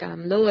span, like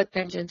low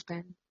attention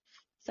span.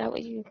 Is that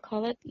what you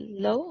call it?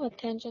 Low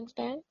attention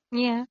span?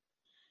 Yeah.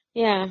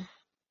 Yeah.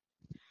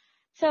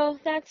 So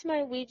that's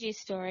my Ouija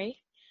story.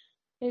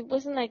 It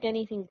wasn't like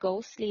anything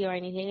ghostly or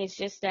anything. It's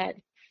just that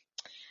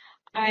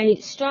I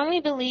strongly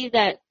believe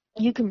that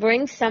you can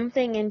bring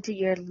something into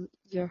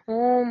your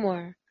home,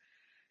 or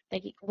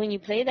like when you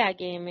play that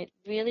game, it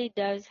really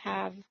does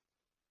have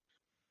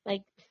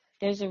like,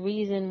 there's a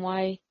reason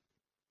why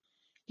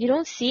you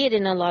don't see it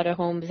in a lot of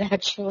homes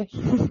actually.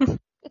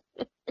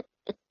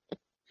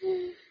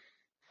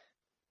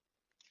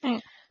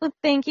 Well,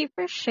 thank you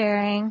for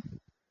sharing.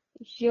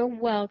 You're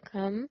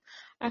welcome.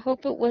 I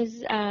hope it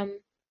was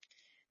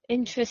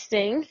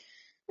interesting.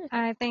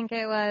 I think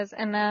it was,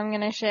 and now I'm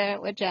going to share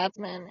it with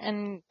Jasmine,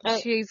 and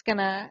she's going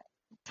to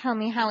tell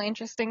me how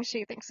interesting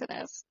she thinks it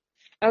is.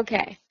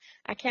 Okay.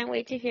 I can't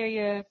wait to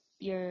hear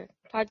your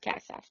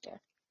podcast after.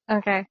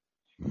 Okay.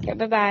 Okay,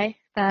 bye-bye.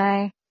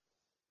 Bye.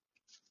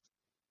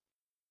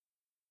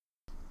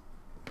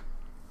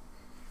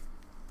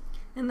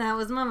 And that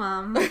was my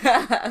mom.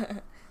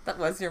 That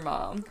was your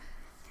mom.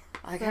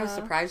 I like how So-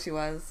 surprised she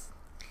was.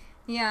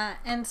 Yeah,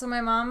 and so my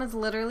mom has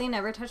literally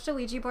never touched a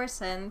Ouija board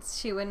since.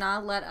 She would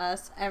not let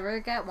us ever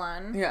get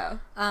one. Yeah.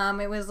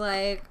 It was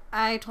like,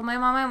 I told my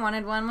mom I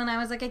wanted one when I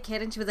was like a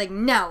kid, and she was like,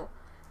 no,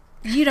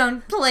 you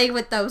don't play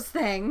with those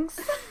things.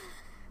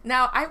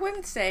 Now, I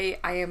wouldn't say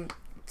I am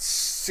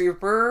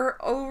super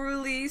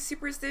overly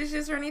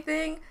superstitious or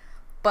anything,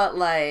 but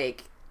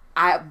like,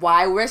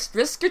 why risk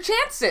your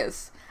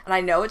chances? And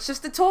I know it's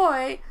just a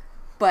toy,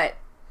 but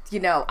you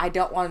know, I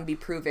don't want to be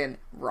proven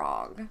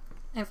wrong.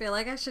 I feel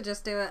like I should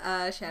just do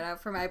a shout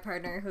out for my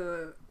partner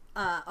who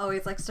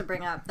always likes to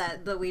bring up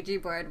that the Ouija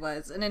board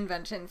was an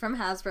invention from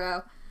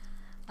Hasbro.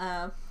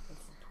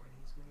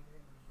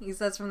 He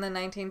says from the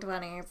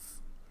 1920s.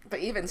 But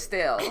even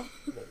still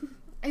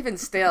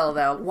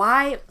though,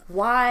 why?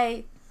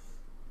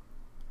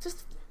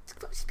 Just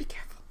be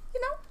careful,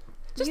 you know?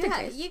 Just in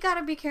case. You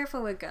gotta be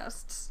careful with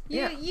ghosts.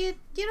 You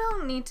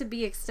don't need to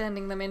be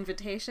extending them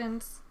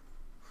invitations.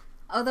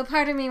 Although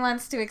part of me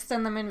wants to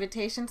extend them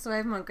invitations so I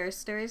have more ghost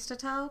stories to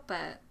tell,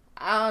 but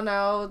I don't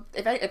know.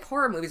 If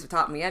horror movies have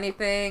taught me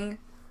anything,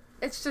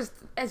 it's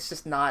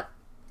just not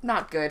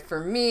good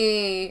for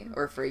me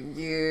or for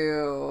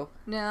you.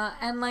 no.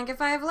 And like,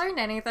 if I've learned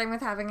anything with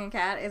having a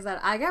cat is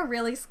that I get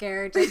really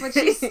scared just when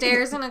she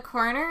stares in a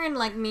corner and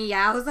like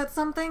meows at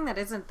something that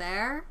isn't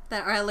there,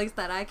 or at least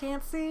that I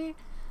can't see.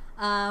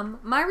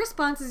 My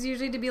response is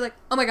usually to be like,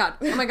 oh my god,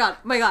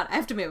 I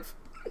have to move.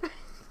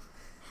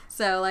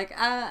 So, like,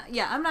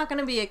 yeah, I'm not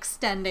gonna be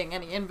extending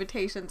any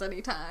invitations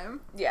anytime.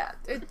 Yeah,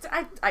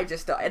 I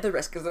just don't. The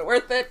risk isn't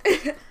worth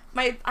it.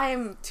 I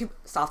am too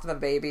soft of a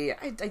baby.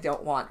 I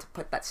don't want to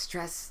put that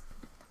stress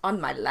on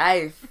my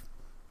life.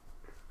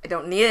 I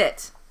don't need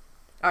it.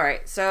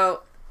 Alright,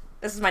 so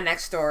this is my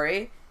next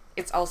story.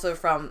 It's also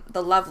from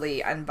the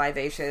lovely and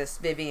vivacious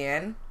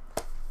Vivian.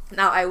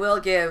 Now, I will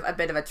give a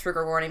bit of a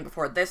trigger warning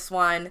before this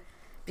one,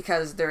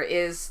 because there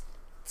is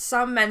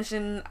some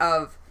mention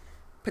of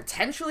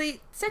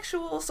potentially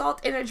sexual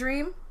assault in a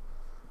dream.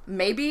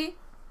 Maybe.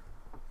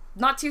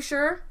 Not too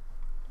sure.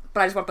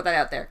 But I just want to put that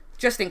out there.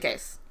 Just in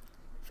case.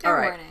 Fair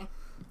Alright. warning.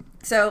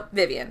 So,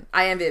 Vivian.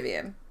 I am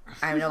Vivian.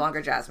 I am no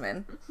longer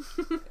Jasmine.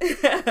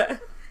 Hello,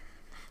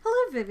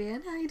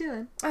 Vivian. How you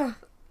doing? Oh,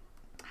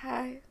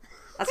 hi.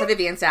 That's how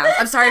Vivian sounds.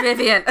 I'm sorry,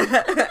 Vivian.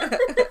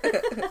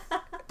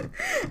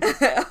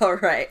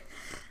 Alright.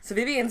 So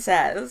Vivian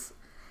says,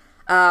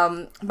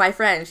 my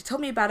friend, she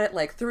told me about it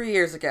like 3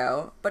 years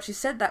ago, but she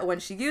said that when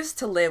she used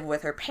to live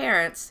with her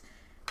parents,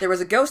 there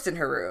was a ghost in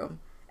her room,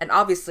 and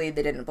obviously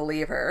they didn't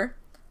believe her.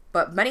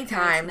 But many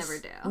times, never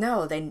do.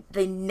 No,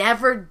 they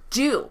never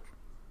do.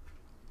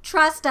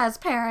 Trust us,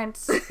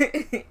 parents.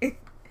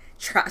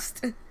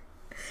 Trust.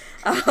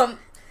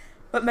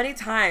 But many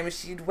times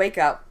she'd wake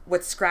up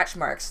with scratch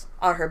marks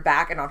on her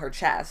back and on her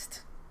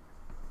chest.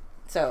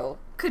 So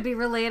Could be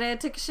related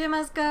to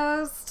Kashima's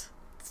ghost.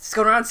 just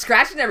going around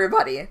scratching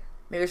everybody.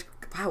 Maybe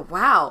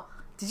wow.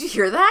 Did you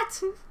hear that?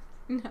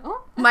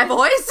 No. My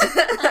voice?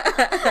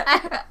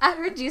 I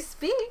heard you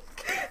speak.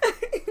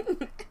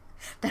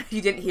 That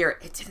you didn't hear it.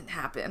 It didn't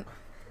happen.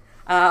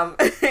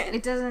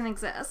 It doesn't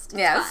exist. It's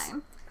Yes.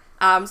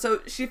 fine. So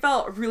she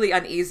felt really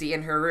uneasy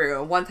in her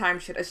room. One time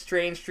she had a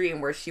strange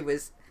dream where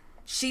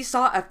she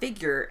saw a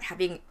figure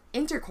having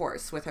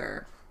intercourse with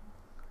her.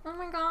 Oh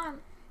my god.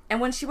 And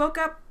when she woke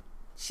up,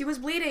 she was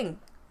bleeding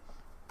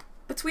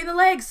between the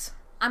legs.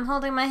 I'm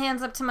holding my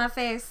hands up to my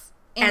face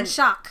in And-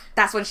 shock.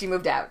 That's when she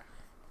moved out.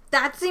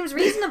 That seems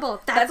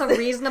reasonable. That's a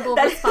reasonable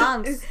That is-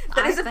 response.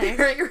 That I is a think.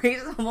 very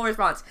reasonable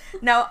response.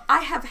 Now, I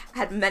have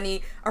had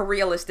many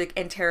unrealistic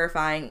and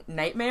terrifying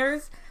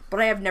nightmares, but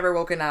I have never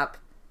woken up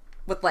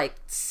with, like,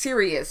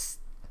 serious,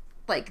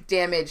 like,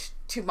 damage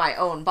to my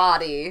own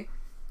body.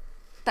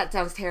 That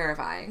sounds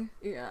terrifying.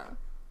 Yeah.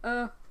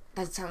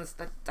 That sounds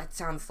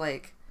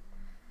like...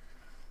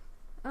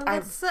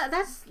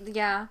 That's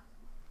yeah.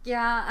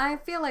 Yeah, I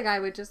feel like I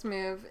would just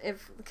move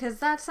because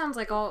that sounds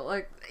like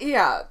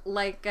Yeah.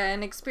 like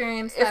an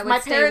experience If that my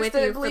would stay parents with you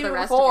didn't for believe the me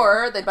rest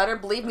before, they better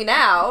believe me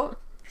now.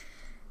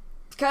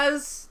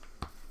 Because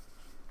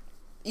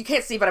you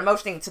can't see, but I'm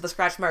motioning to the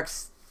scratch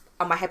marks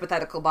on my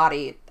hypothetical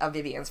body of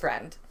Vivian's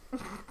friend.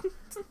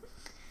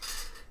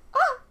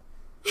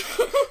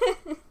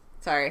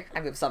 Sorry, I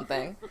moved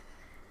something.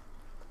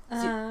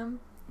 of you.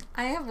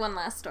 I have one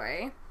last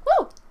story.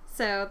 Woo!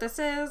 So this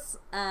is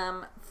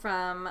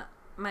from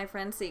my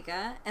friend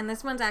Sika, and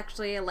this one's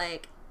actually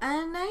like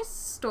a nice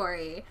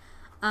story.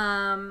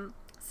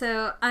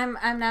 So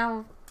I'm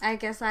now, I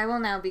guess I will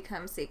now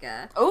become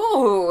Sika.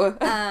 Ooh!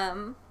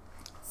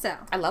 So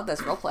I love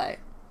this roleplay.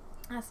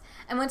 Yes.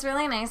 And what's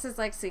really nice is,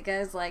 like, Sika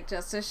is, like,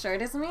 just as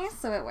short as me,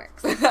 so it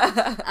works.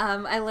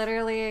 I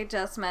literally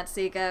just met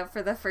Sika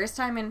for the first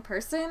time in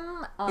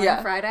person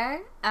on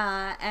Friday,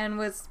 and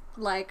was,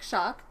 like,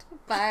 shocked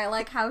by,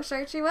 like, how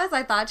short she was.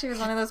 I thought she was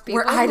one of those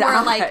people who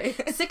are,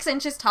 like, 6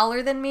 inches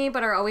taller than me,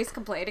 but are always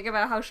complaining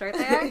about how short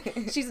they are.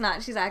 She's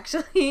not. She's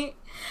actually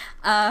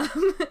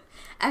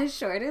as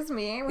short as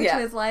me, which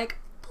was, like,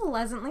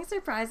 pleasantly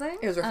surprising.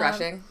 It was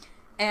refreshing.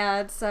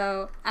 And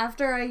so,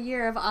 after a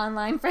year of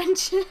online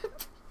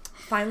friendship,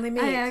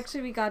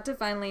 we got to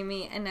finally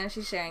meet, and now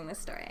she's sharing this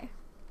story.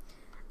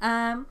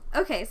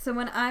 Okay, so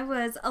when I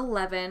was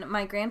 11,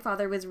 my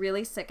grandfather was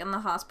really sick in the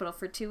hospital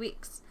for 2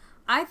 weeks.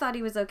 I thought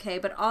he was okay,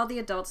 but all the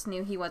adults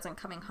knew he wasn't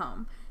coming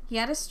home. He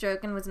had a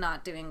stroke and was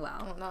not doing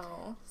well. Oh,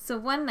 no. So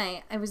one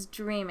night, I was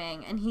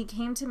dreaming, and he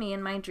came to me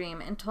in my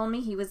dream and told me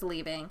he was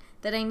leaving,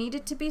 that I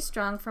needed to be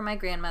strong for my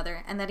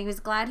grandmother, and that he was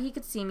glad he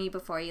could see me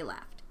before he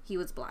left. He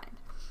was blind.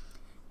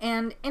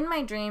 And in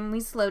my dream, we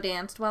slow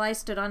danced while I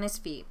stood on his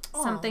feet,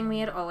 something we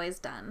had always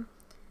done.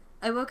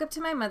 I woke up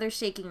to my mother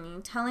shaking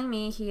me, telling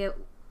me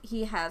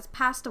he has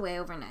passed away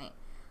overnight.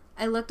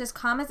 I looked as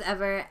calm as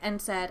ever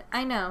and said,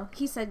 I know,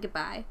 he said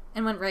goodbye,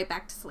 and went right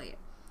back to sleep.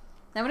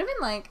 That would have been,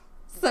 like,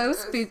 so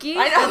spooky.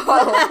 I know.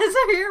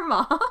 As your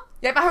mom.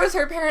 Yeah, if I was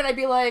her parent, I'd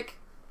be like,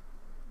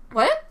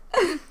 what?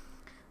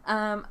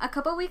 A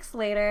couple weeks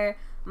later,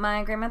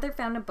 my grandmother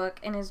found a book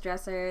in his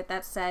dresser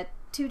that said,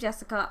 to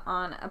Jessica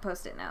on a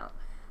Post-it note.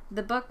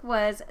 The book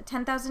was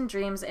 10,000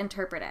 Dreams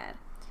Interpreted.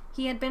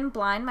 He had been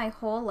blind my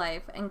whole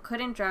life and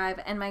couldn't drive,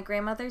 and my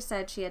grandmother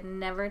said she had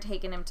never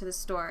taken him to the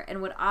store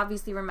and would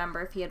obviously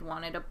remember if he had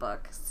wanted a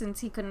book,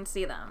 since he couldn't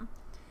see them.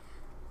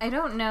 I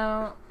don't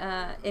know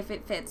if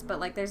it fits,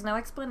 but, like, there's no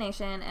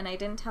explanation, and I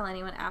didn't tell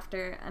anyone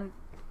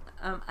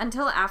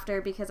until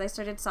after, because I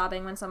started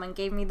sobbing when someone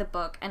gave me the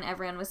book, and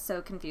everyone was so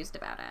confused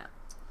about it.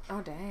 Oh,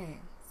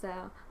 dang.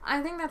 So,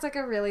 I think that's, like,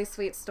 a really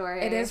sweet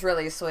story. It is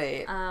really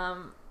sweet.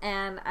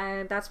 And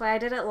that's why I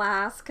did it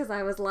last, because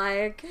I was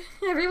like,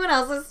 everyone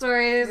else's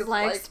story is,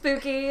 like,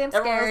 spooky and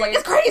scary. Everyone was like,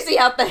 it's crazy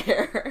out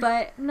there.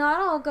 But not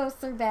all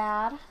ghosts are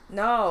bad.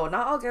 No,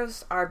 not all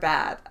ghosts are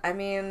bad. I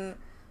mean,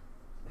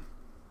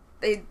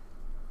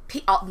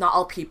 not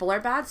all people are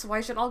bad, so why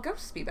should all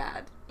ghosts be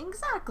bad?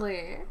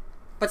 Exactly.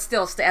 But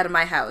still, stay out of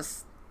my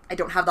house. I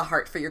don't have the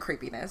heart for your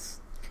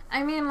creepiness.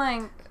 I mean,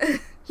 like,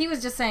 he was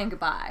just saying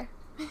goodbye.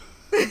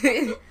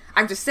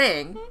 I'm just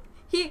saying.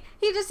 He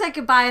just said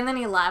goodbye and then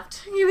he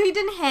left. He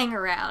didn't hang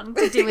around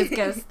to do his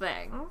ghost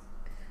thing.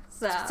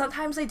 So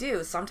sometimes they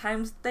do.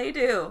 Sometimes they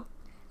do.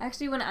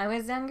 Actually, when I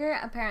was younger,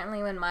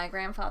 apparently when my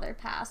grandfather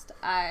passed,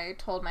 I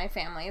told my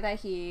family that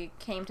he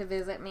came to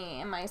visit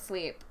me in my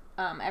sleep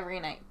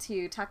every night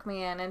to tuck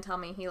me in and tell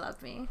me he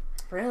loved me.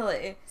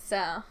 Really?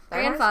 So,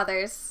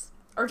 grandfathers,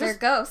 or just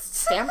they're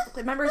ghosts.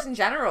 Family members in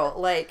general.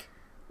 Like,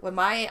 when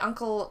my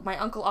uncle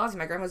Ozzy,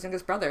 my grandma's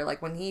youngest brother,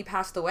 like, when he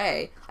passed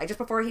away, like, just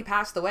before he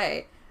passed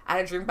away, I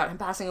had a dream about him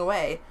passing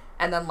away,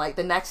 and then, like,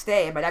 the next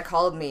day, my dad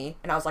called me,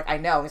 and I was like, I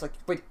know, and he's like,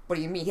 what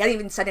do you mean? He hadn't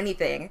even said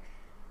anything.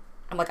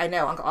 I'm like, I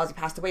know, Uncle Ozzy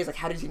passed away. He's like,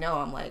 how did you know?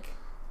 I'm like,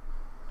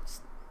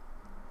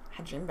 I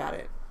had a dream about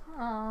it.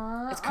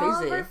 Aww, it's crazy.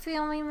 All of our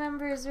family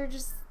members are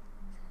just...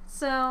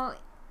 So,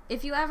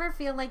 if you ever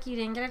feel like you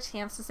didn't get a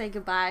chance to say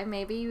goodbye,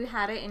 maybe you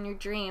had it in your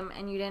dream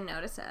and you didn't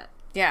notice it.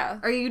 Yeah.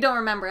 Or you don't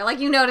remember. Like,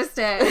 you noticed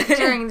it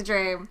during the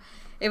dream.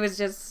 It was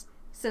just,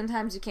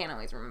 sometimes you can't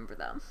always remember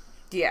them.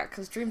 Yeah,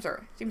 because dreams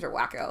are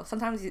wacko.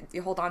 Sometimes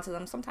you hold on to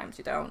them, sometimes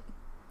you don't.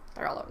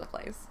 They're all over the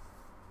place.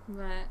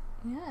 But,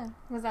 yeah.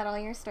 Was that all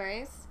your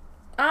stories?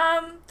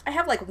 I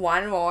have, like,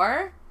 one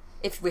more.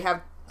 If we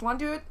have... Want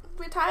to do it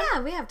with time?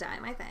 Yeah, we have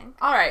time, I think.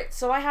 Alright,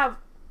 so I have...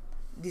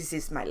 This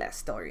is my last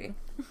story.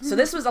 So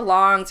this was a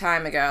long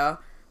time ago.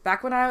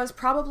 Back when I was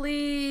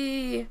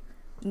probably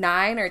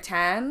 9 or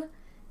 10.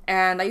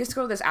 And I used to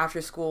go to this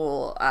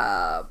after-school,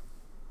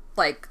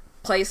 like,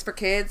 place for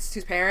kids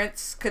whose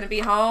parents couldn't be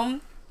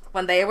home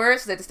when they were,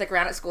 so they had to stick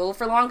around at school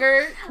for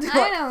longer.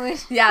 I know.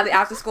 Yeah, the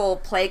after-school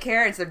play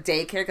care instead of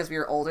daycare, because we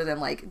were older than,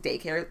 like,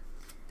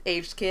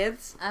 daycare-aged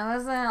kids. I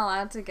wasn't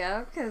allowed to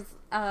go, because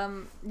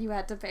you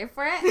had to pay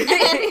for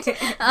it.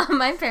 And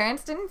my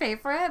parents didn't pay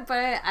for it,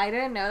 but I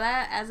didn't know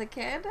that as a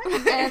kid.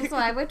 And so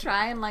I would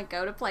try and, like,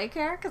 go to play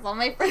care, because all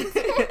my friends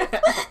did.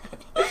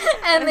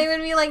 And they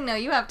would be like, no,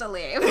 you have to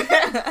leave.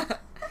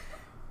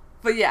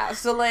 But yeah,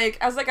 so, like,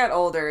 as I got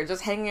older,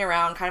 just hanging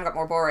around kind of got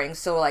more boring.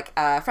 So, like,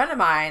 a friend of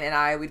mine and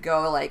I would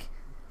go, like,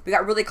 we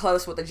got really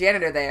close with the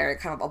janitor there,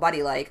 kind of a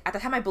buddy. Like, at the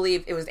time, I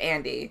believe it was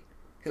Andy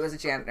who was a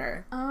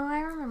janitor. Oh, I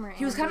remember Andy.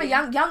 He was kind of a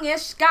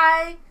youngish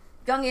guy.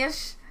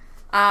 Youngish.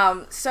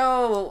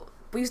 So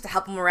we used to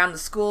help him around the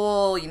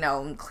school, you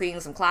know,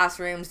 clean some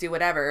classrooms, do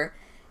whatever.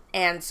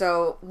 And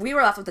so we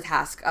were left with the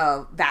task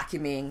of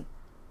vacuuming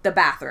the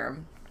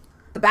bathroom.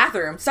 The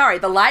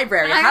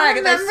library. I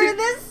remember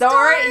this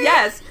story.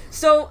 Yes.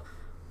 So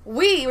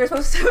we were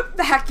supposed to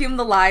vacuum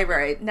the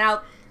library.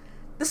 Now,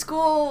 the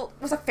school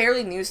was a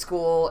fairly new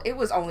school. It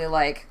was only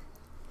like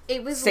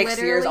It was 6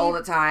 years old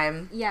at the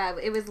time. Yeah,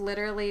 it was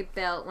literally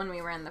built when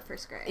we were in the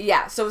first grade.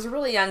 Yeah, so it was a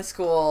really young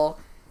school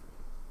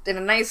in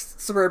a nice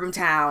suburban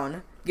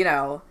town, you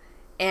know.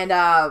 And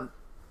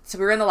so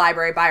we were in the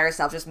library by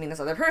ourselves, just me and this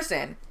other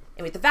person, and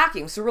we had the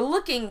vacuum. So we're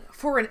looking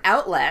for an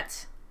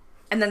outlet,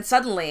 and then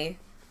suddenly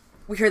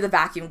we hear the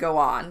vacuum go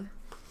on.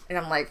 And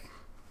I'm like,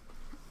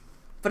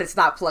 but it's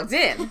not plugged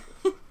in.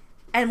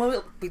 And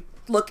when we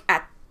look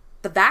at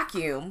the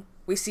vacuum,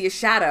 we see a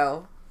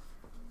shadow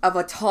of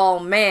a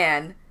tall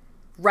man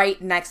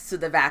right next to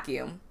the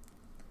vacuum.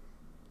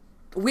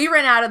 We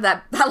ran out of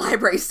that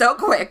library so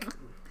quick,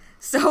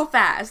 so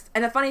fast.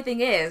 And the funny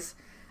thing is,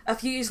 a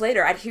few years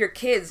later, I'd hear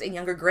kids in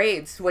younger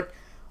grades who would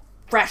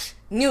fresh,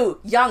 new,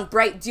 young,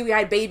 bright,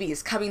 dewy-eyed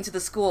babies coming to the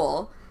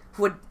school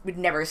who we'd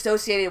never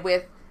associated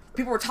with.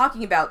 People were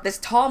talking about this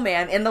tall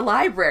man in the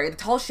library, the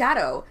tall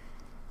shadow.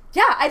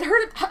 Yeah, I'd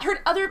heard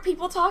other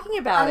people talking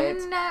about it.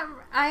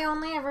 I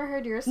only ever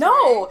heard your story.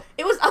 No,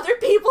 it was other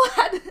people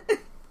had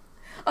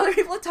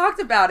talked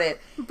about it.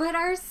 But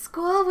our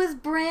school was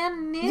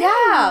brand new.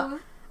 Yeah.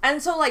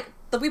 And so, like,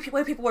 the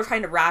way people were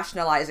trying to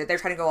rationalize it, they're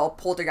trying to go all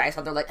poltergeist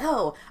on. They're like,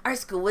 oh, our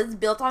school was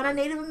built on a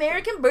Native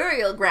American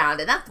burial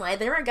ground, and that's why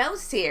there are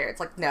ghosts here. It's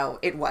like, no,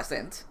 it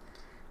wasn't.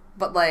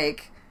 But,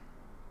 like,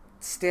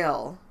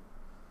 still,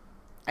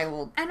 I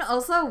will... And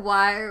also,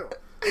 why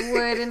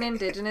would an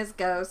indigenous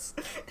ghost...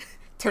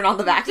 Turn on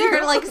the vacuum?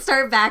 Or, like,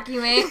 start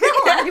vacuuming?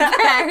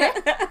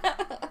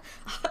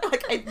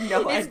 Like, I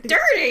know it's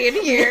dirty in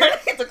here. I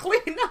need to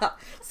clean up.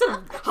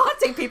 Some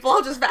haunting people,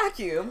 I'll just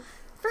vacuum.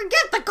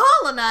 Forget the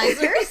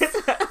colonizers.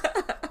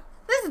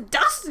 This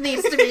dust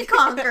needs to be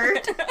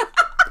conquered.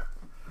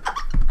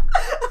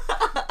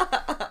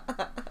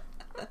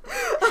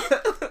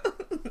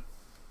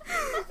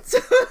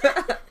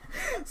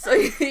 So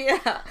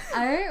yeah.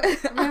 I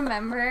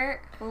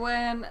remember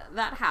when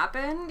that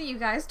happened, you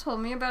guys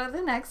told me about it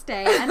the next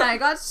day, and I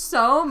got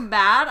so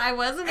mad I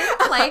wasn't even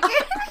playing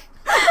it.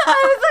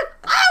 I was like,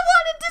 I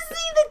wanted to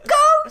see the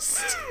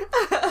ghost!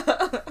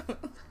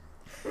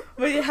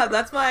 But yeah,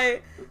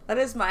 that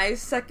is my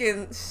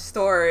second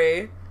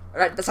story.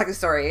 Right, the second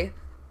story.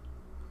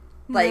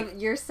 Like,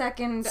 your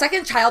second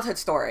childhood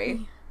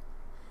story.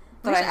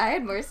 Wish I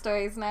had more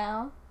stories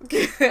now.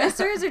 My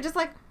stories are just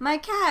like, my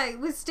cat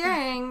was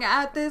staring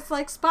at this,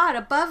 like, spot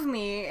above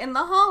me in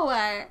the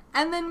hallway,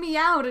 and then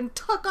meowed and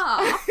took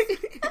off.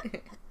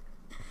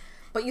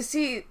 But you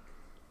see,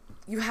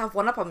 you have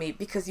one up on me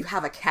because you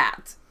have a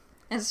cat.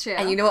 It's true.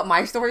 And you know what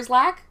my stories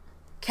lack?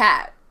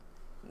 Cat.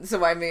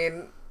 So, I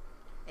mean...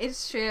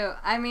 It's true.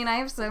 I mean, I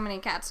have so many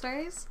cat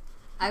stories.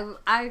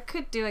 I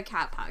could do a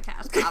cat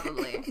podcast,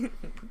 probably.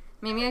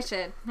 Maybe I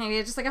should. Maybe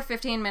it's just like a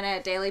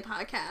 15-minute daily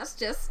podcast,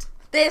 just...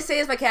 This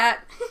is my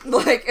cat.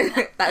 Like,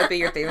 that would be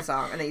your theme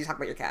song, and then you talk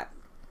about your cat.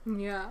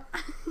 Yeah.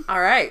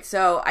 Alright,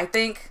 so I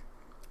think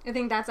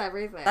that's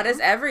everything. that is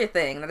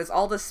everything. That is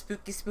all the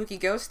spooky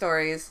ghost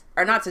stories.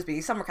 Or not so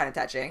spooky, some were kind of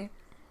touching.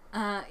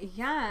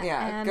 Yeah.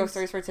 Yeah, ghost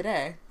stories for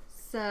today.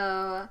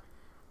 So,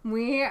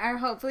 we are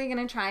hopefully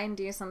going to try and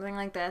do something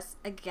like this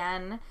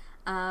again.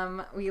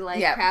 We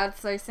like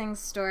crowdsourcing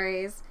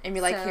stories. And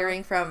we like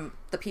hearing from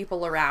the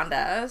people around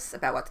us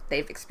about what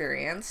they've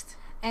experienced.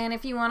 And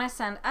if you want to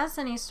send us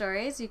any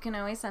stories, you can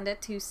always send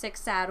it to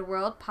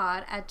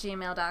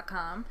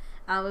sixsadworldpod@gmail.com.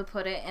 I will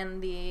put it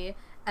in the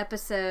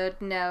episode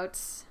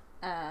notes,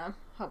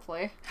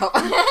 hopefully.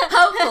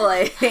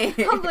 Hopefully.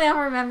 Hopefully I'll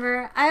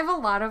remember. I have a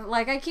lot of,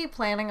 like, I keep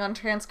planning on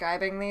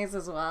transcribing these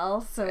as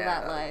well, so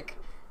that, like,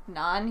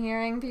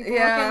 non-hearing people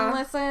can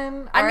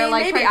listen. I mean,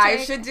 like, maybe I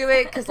should do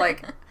it, because,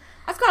 like,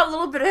 I've got a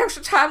little bit of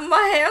extra time on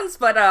my hands,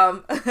 but,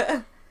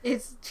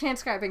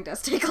 transcribing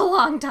does take a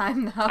long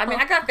time, though. I mean,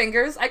 I got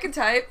fingers. I can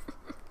type.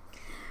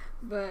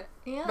 But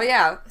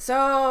yeah,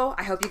 so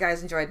I hope you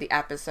guys enjoyed the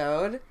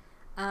episode.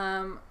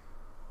 Don't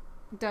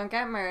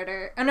get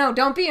murdered. Oh, no,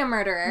 don't be a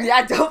murderer.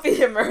 Yeah, don't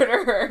be a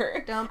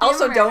murderer. Don't be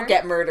also, a murderer. don't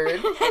get murdered.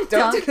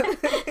 Don't do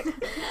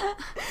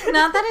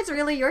Not that it's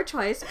really your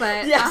choice,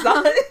 but... Yes,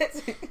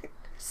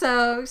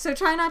 So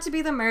try not to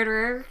be the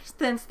murderer,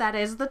 since that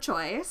is the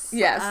choice.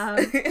 Yes.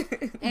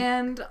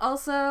 And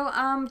also,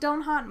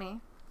 don't haunt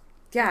me.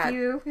 Yeah.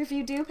 If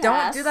you do pass.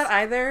 Don't do that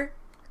either,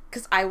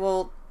 because I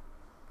will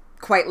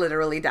quite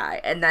literally die,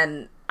 and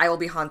then I will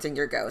be haunting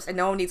your ghost. And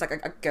no one needs, like,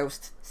 a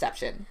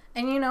ghost-ception.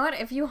 And you know what?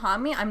 If you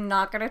haunt me, I'm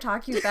not going to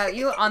talk about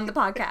you on the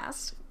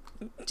podcast.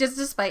 Just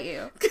to spite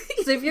you.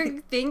 So if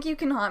you think you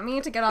can haunt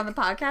me to get on the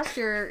podcast,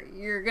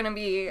 you're going to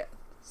be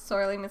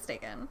sorely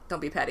mistaken. Don't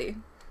be petty.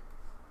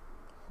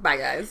 Bye,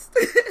 guys.